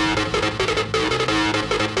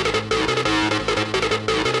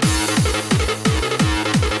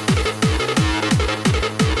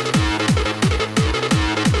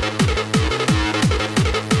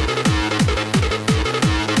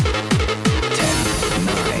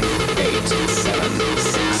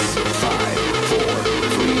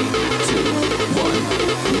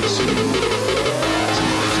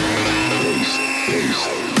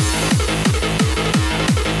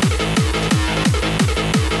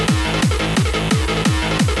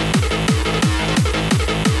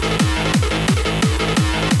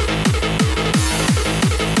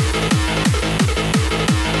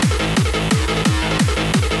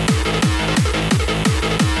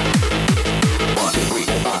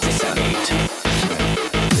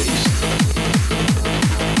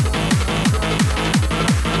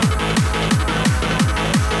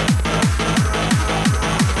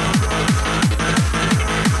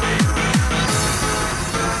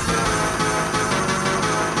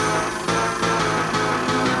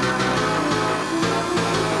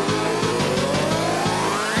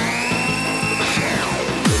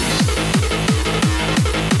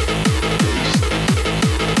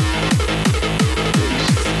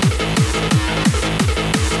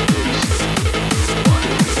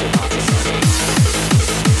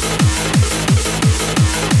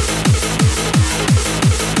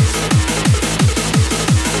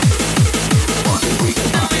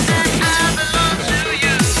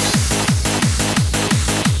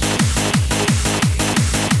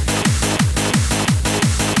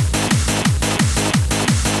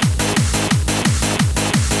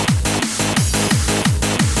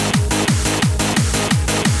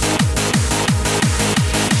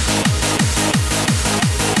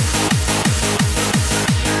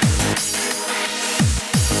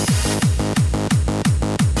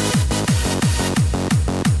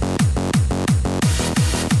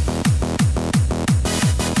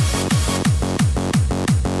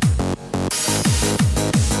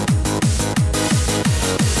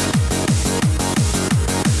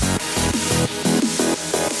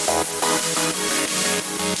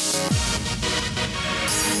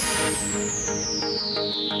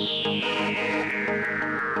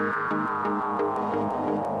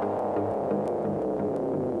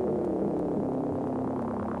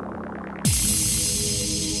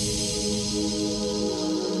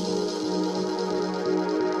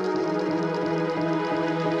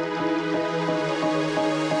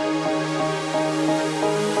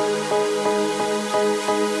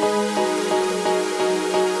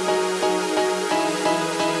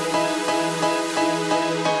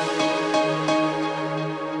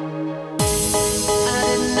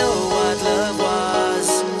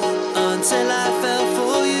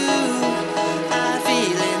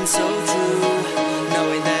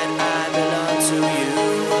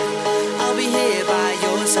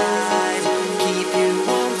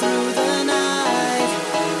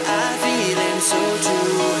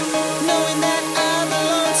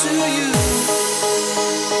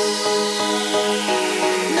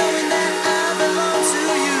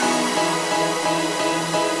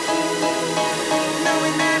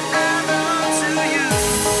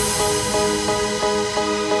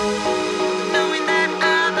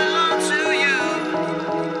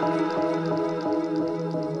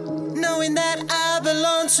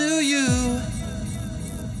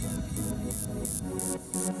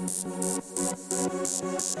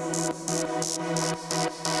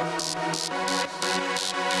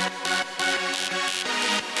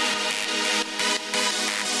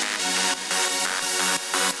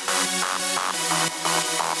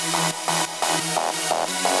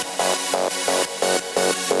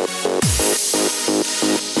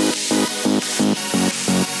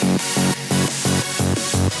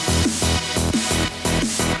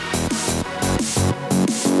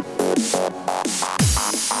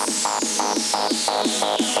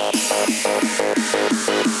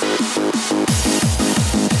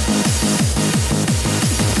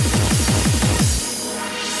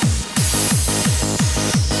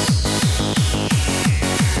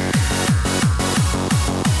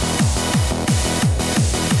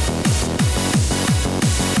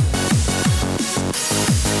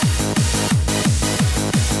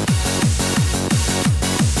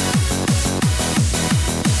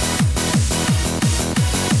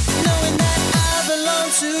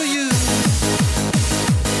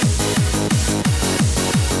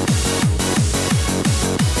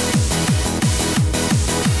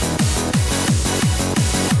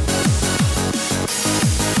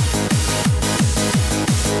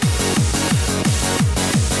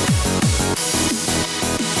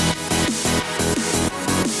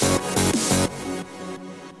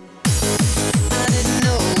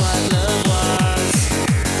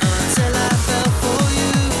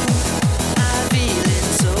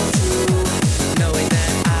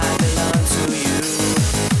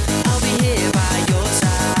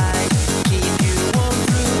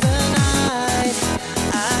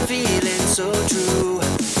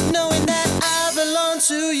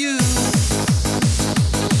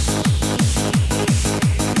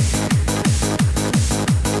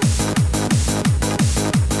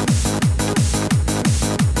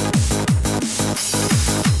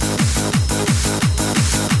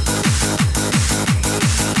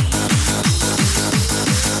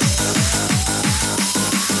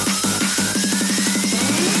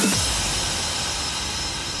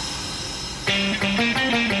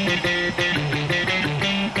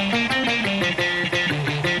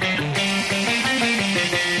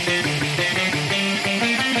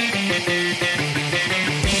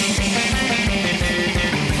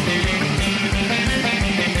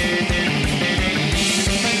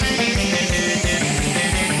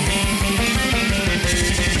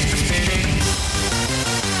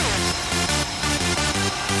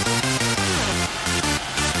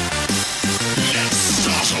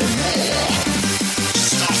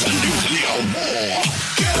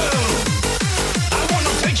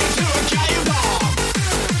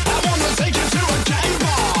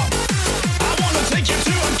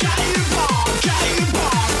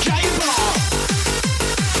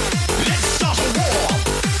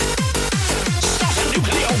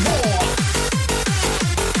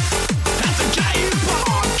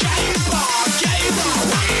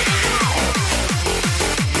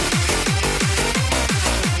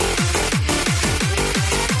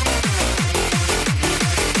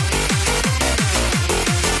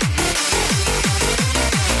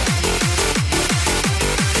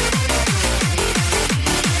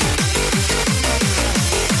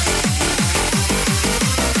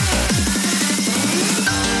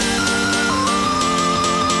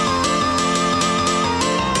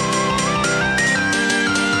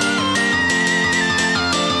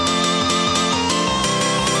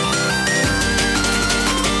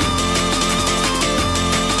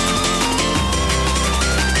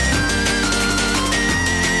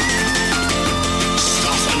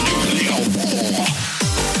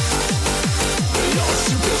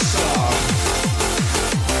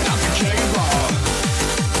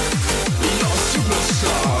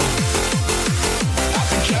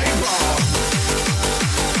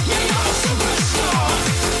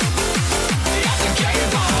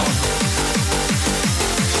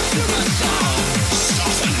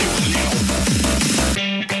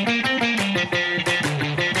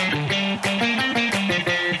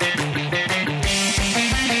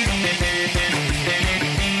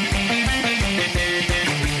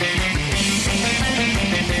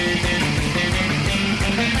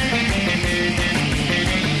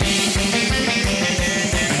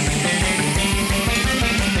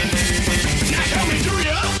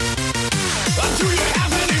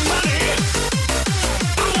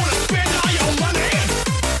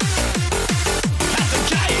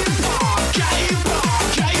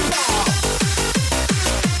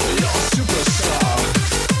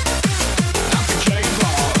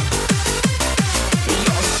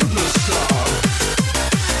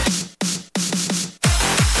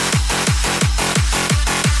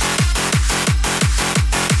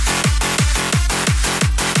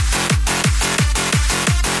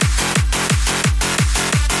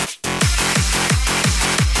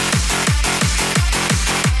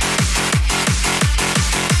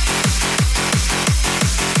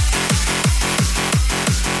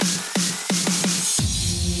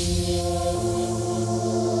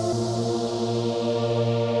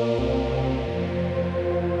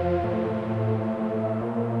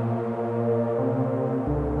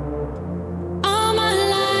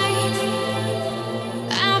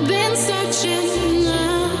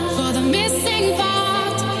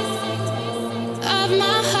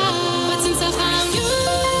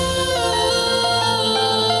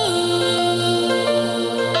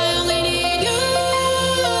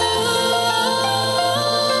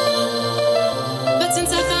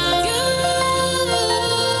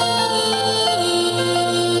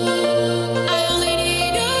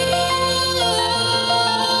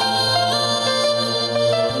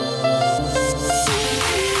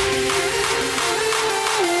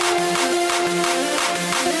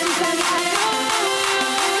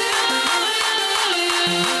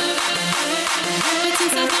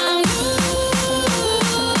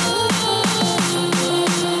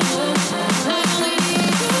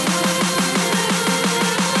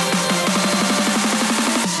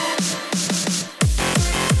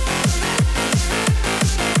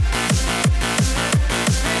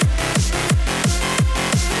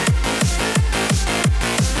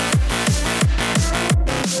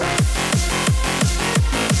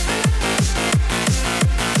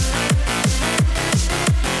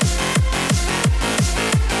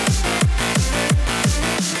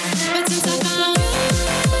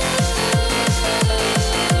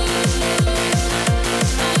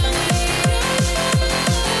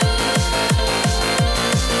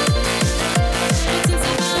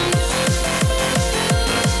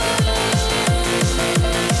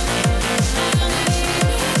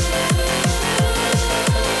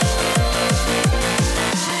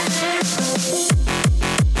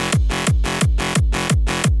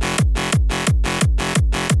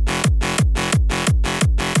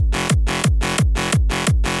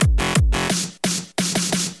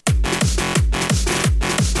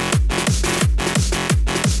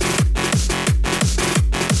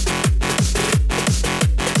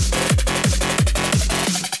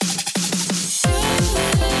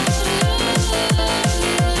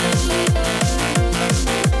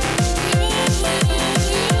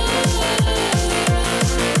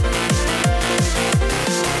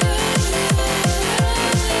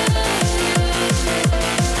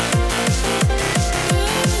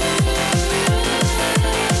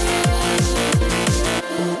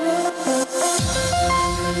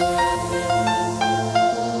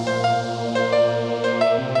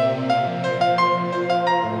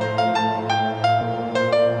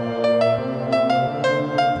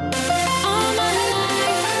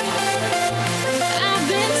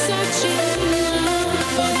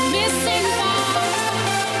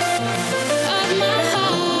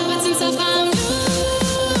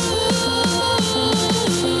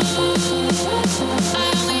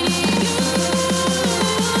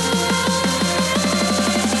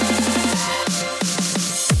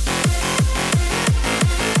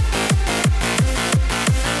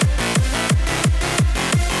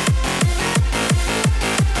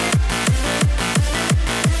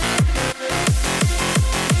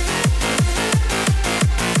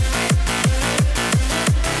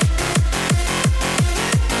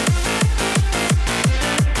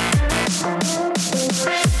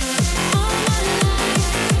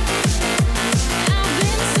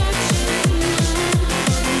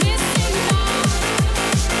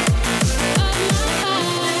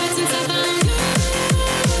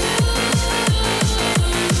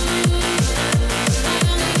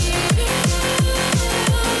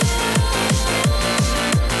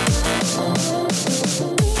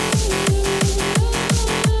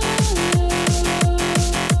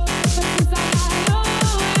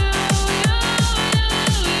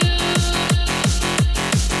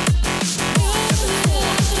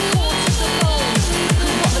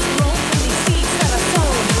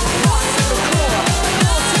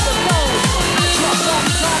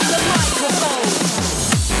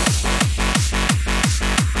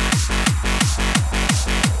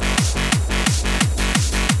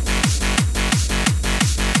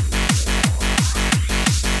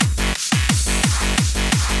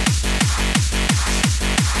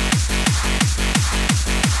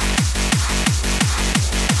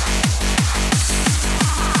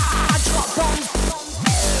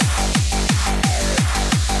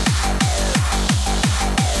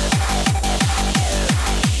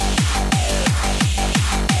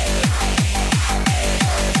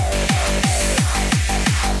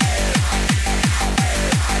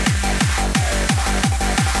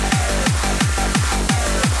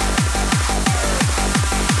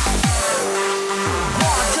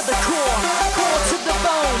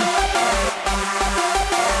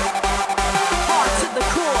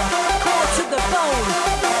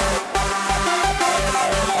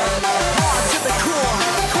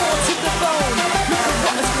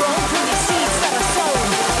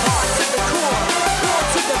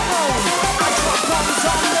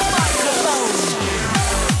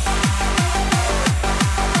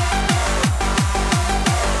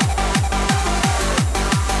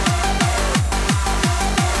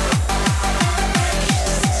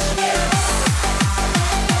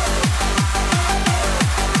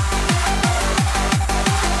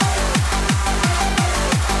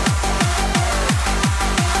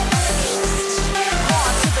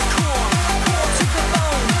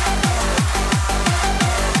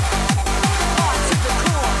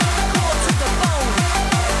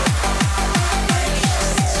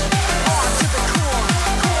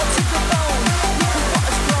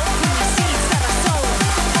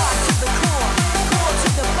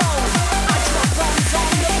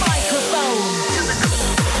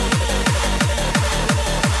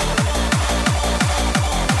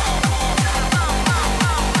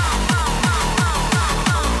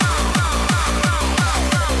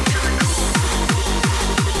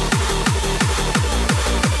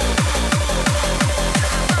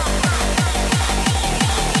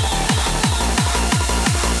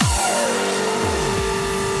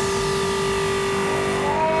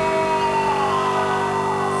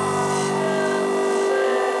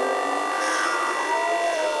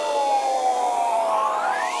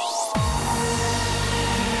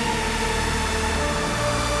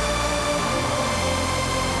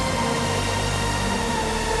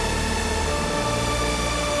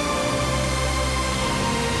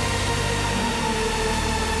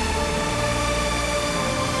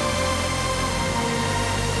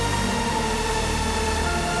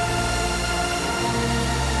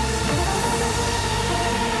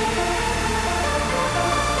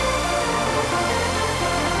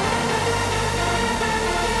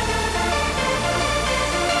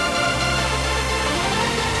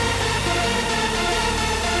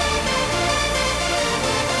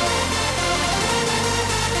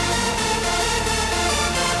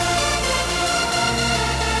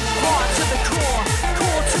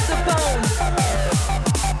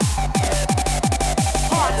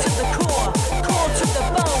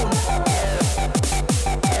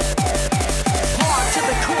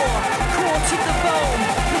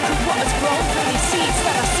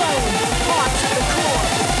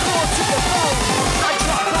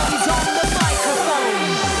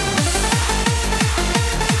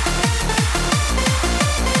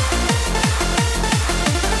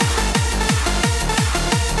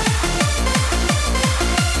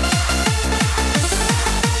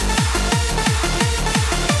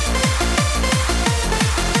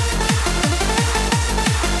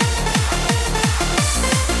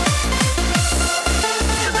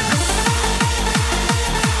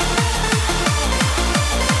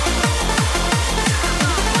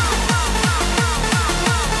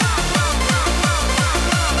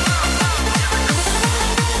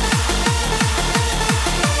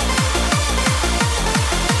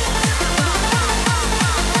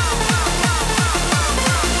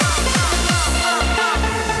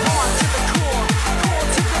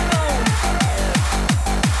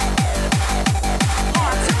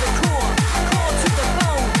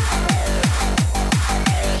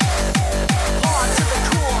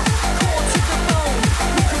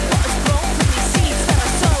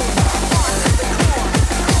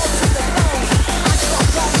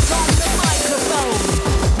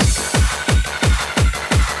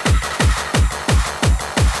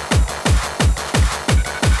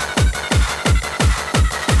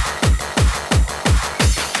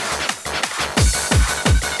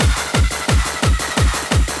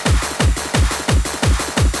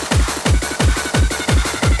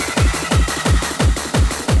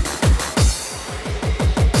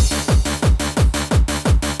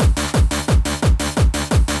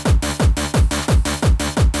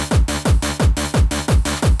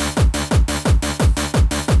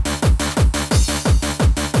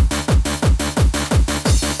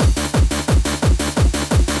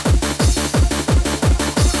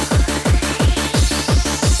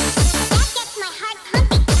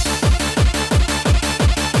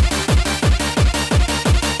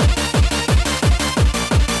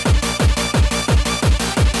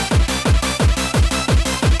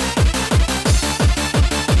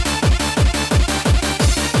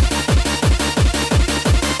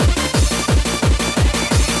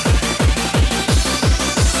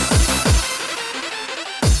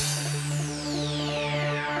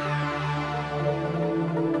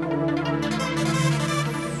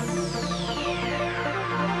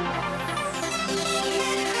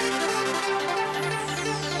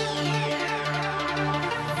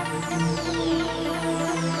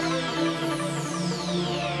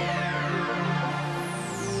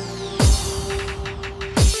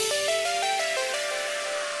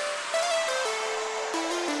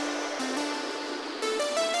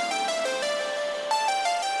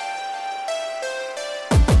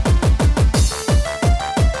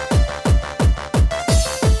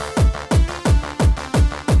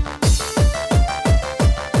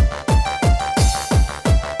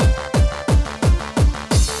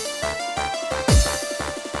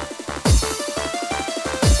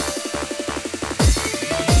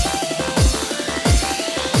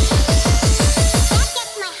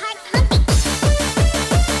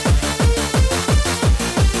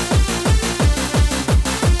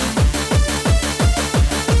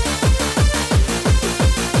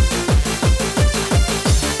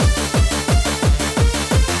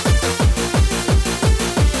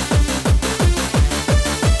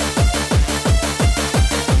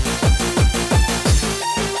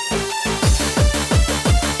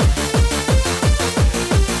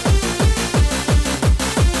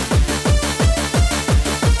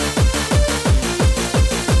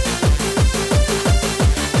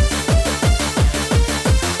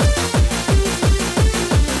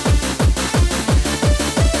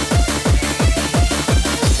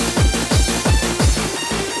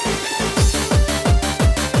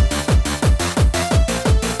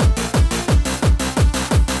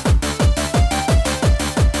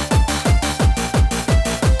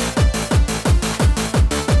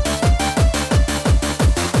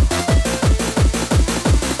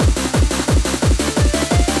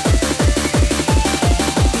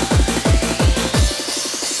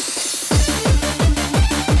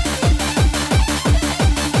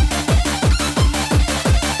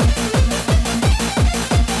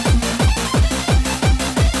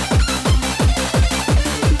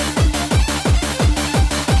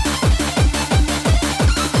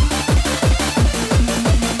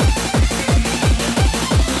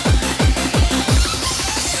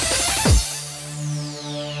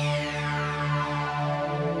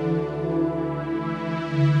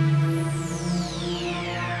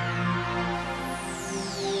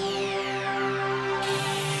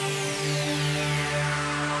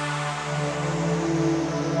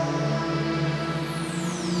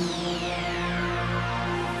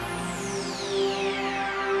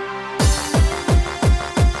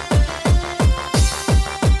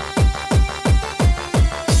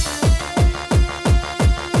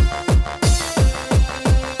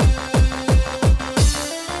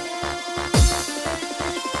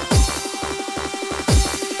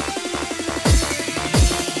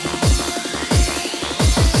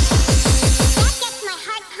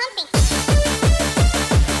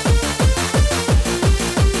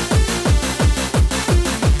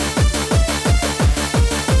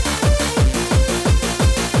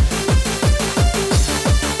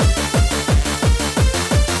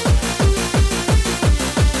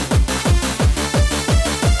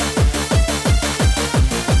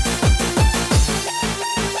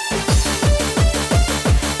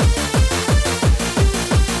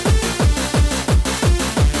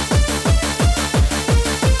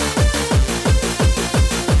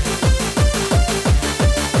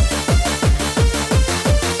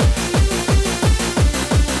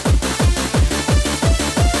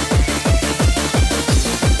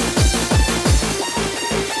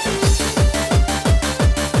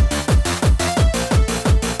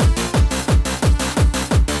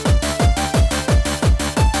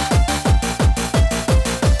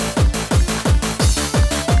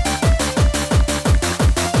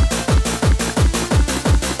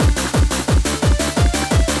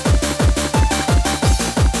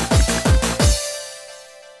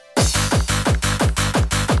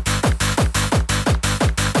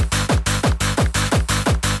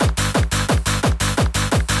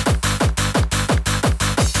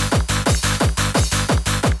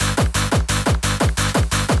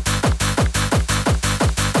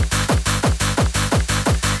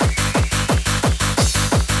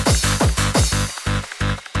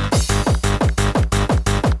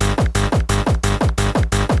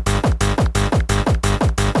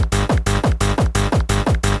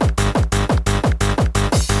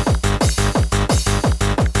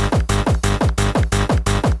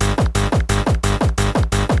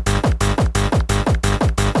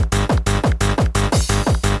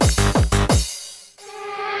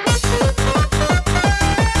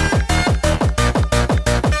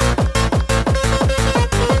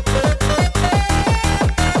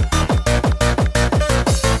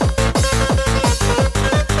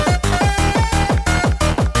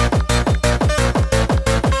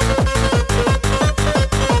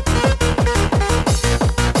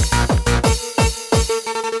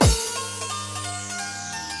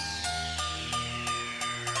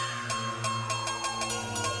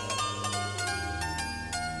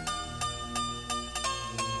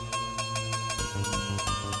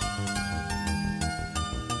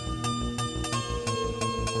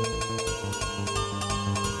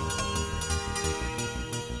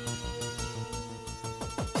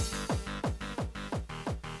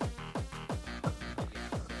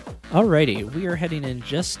 Alrighty, we are heading in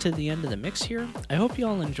just to the end of the mix here. I hope you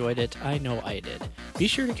all enjoyed it. I know I did. Be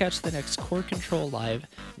sure to catch the next Core Control Live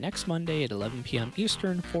next Monday at 11 p.m.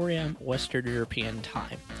 Eastern, 4 a.m. Western European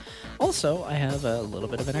Time. Also, I have a little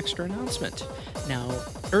bit of an extra announcement. Now,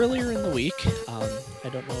 earlier in the week, I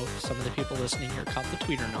don't know if some of the people listening here caught the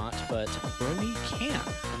tweet or not, but Brony Can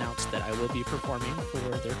announced that I will be performing for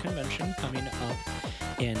their convention coming up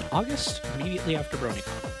in August, immediately after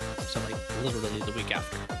BronyCon. So, like, literally the week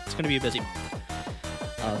after. It's going to be a busy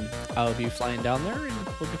month. I'll be flying down there and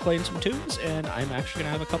we'll be playing some tunes, and I'm actually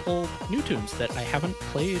going to have a couple new tunes that I haven't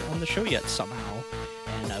played on the show yet somehow,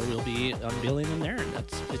 and I will be unveiling them there, and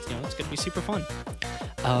it's going to be super fun.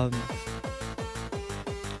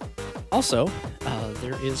 Also,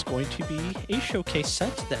 there is going to be a showcase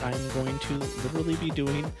set that I'm going to literally be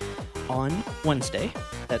doing on Wednesday,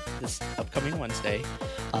 this upcoming Wednesday.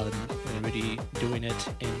 I'm going to be doing it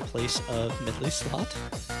in place of Midley Slot,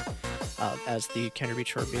 as the Canterbury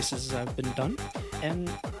Short bases have been done,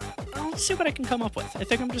 and I'll see what I can come up with. I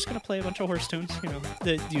think I'm just going to play a bunch of horse tunes,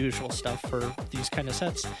 the usual stuff for these kind of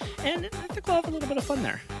sets, and I think we'll have a little bit of fun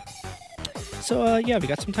there. So, yeah, we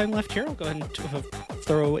got some time left here. I'll go ahead and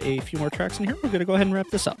throw a few more tracks in here. We're going to go ahead and wrap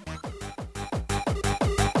this up.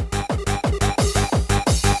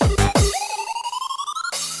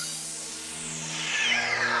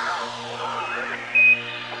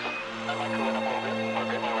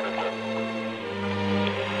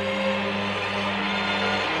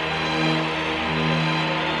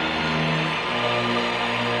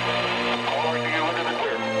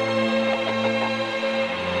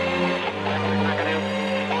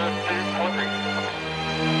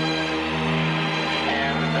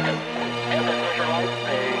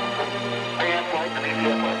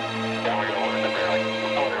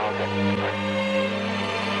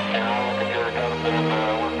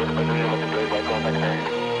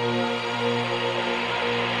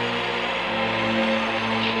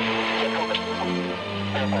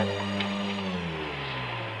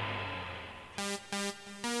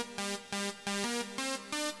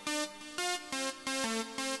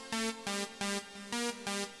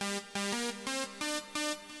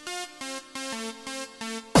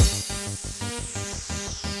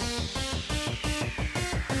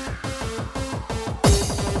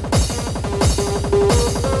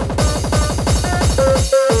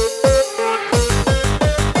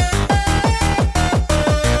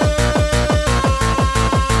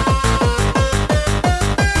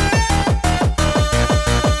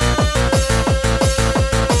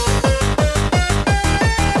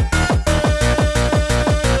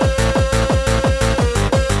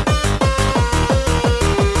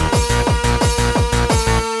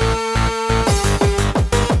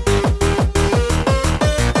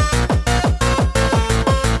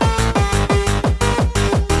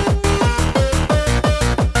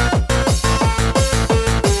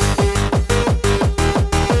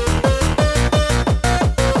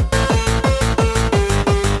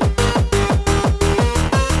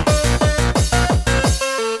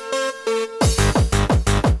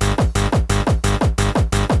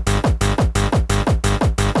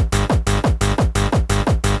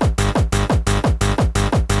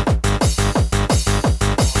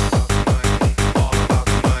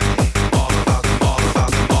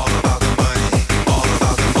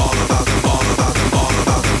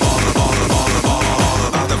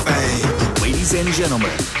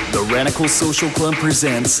 Gentlemen, the Radical Social Club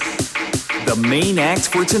presents the main act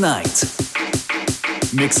for tonight.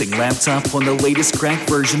 Mixing laptop on the latest crack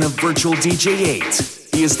version of Virtual DJ 8.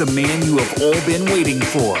 He is the man you have all been waiting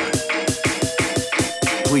for.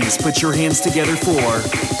 Please put your hands together for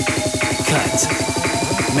Cut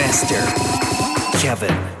Master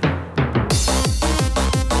Kevin.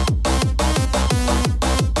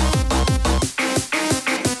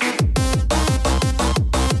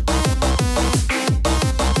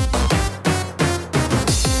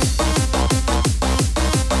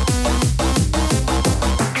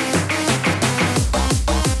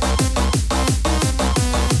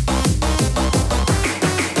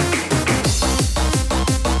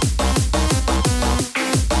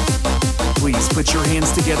 Put your hands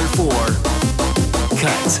together for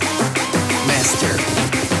Cut Master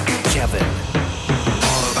Kevin.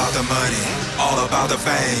 All about the money, all about the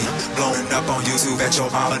fame. Blowing up on YouTube, bet your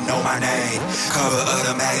mama know my name. Cover of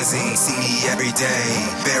the magazine, see me every day.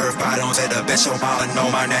 Verified on Twitter, bet your mama know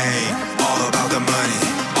my name. All about the money,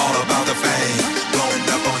 all about the fame. Blowing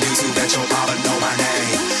up on YouTube, bet your mama know my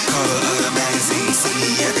name. Cover of the magazine, see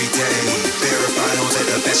me every day. Verified on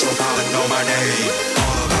Twitter, bet your mama know my name.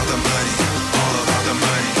 All about the money.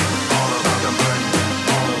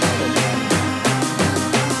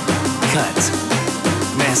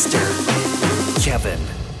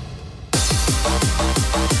 Kevin.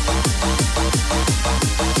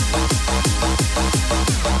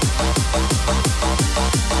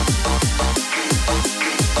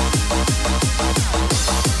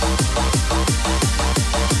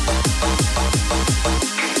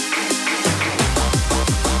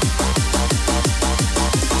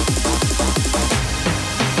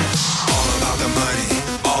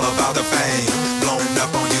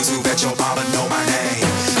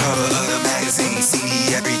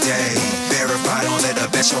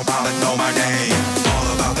 Your mama know my name. All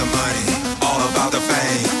about the money, all about the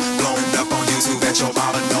fame. Blowing up on YouTube, bet your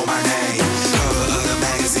mama know my name. Cover of the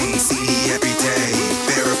magazine, CD every day.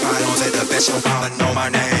 Verified on Twitter, bet your mama know my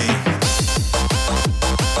name.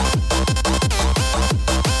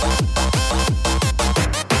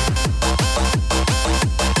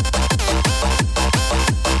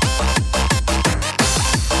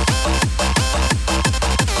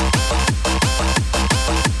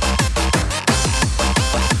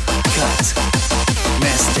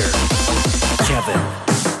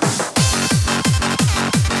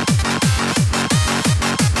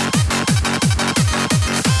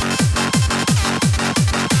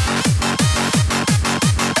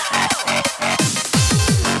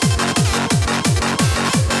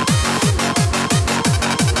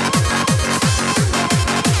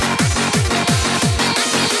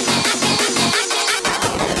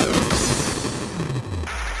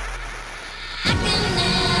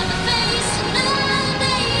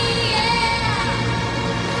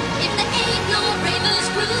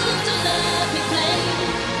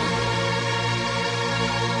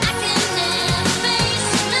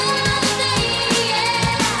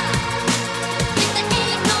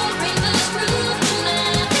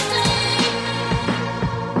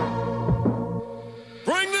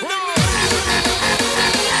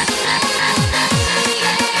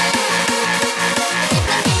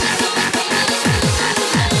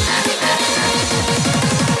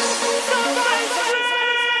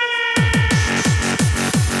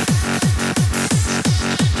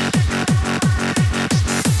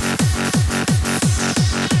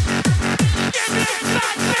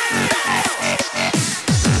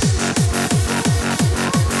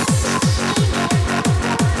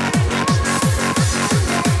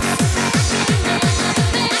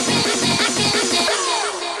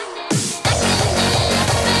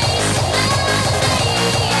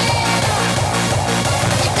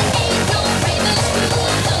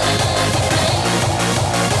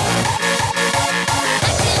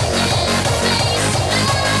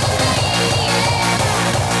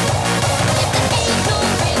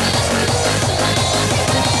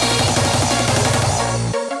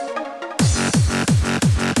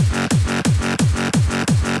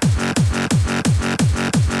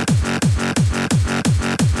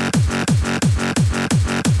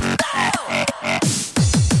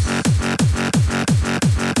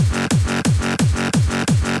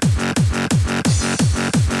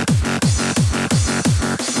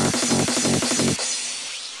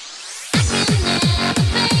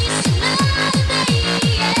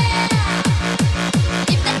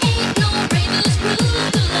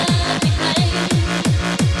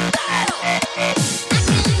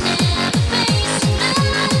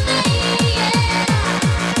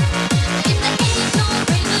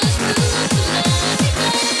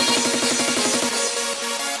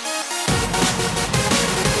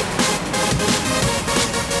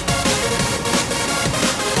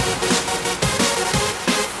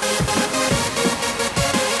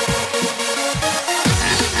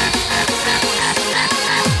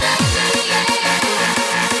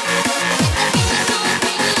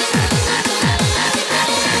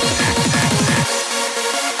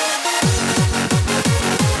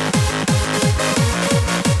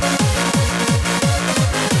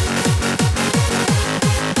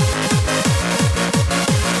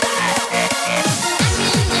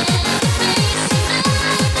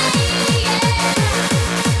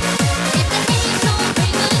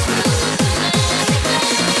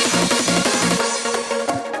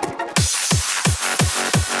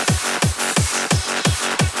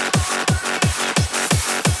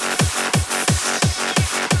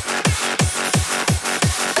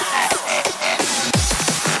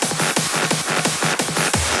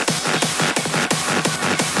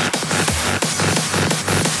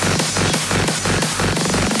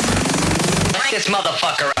 this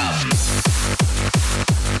motherfucker up.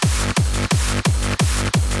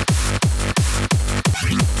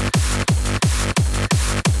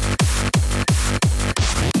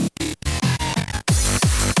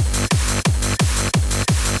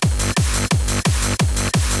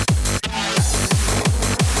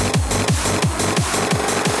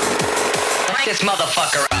 this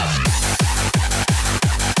motherfucker up.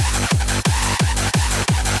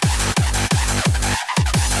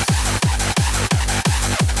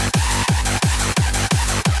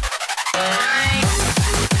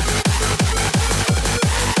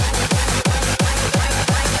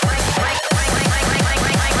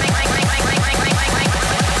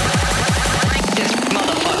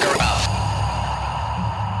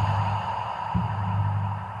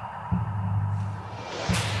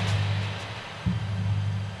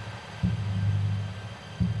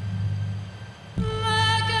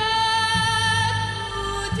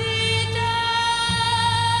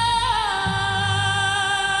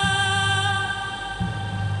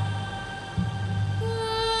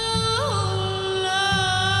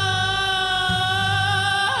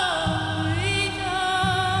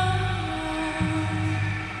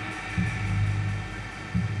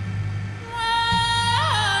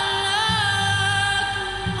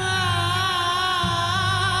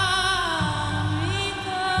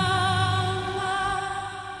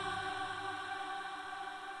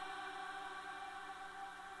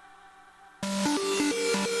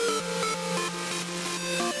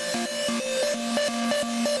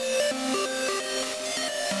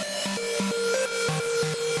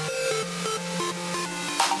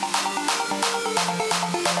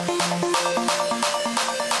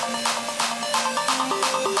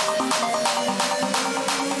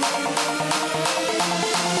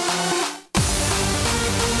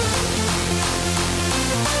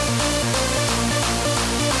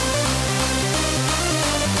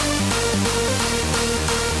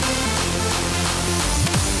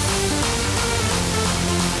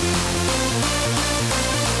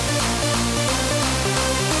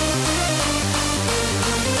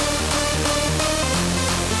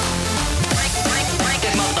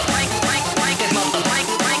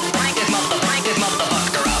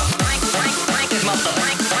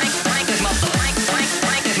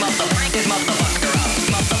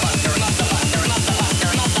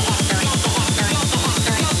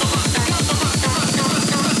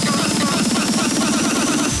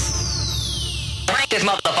 This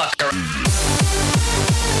motherfucker.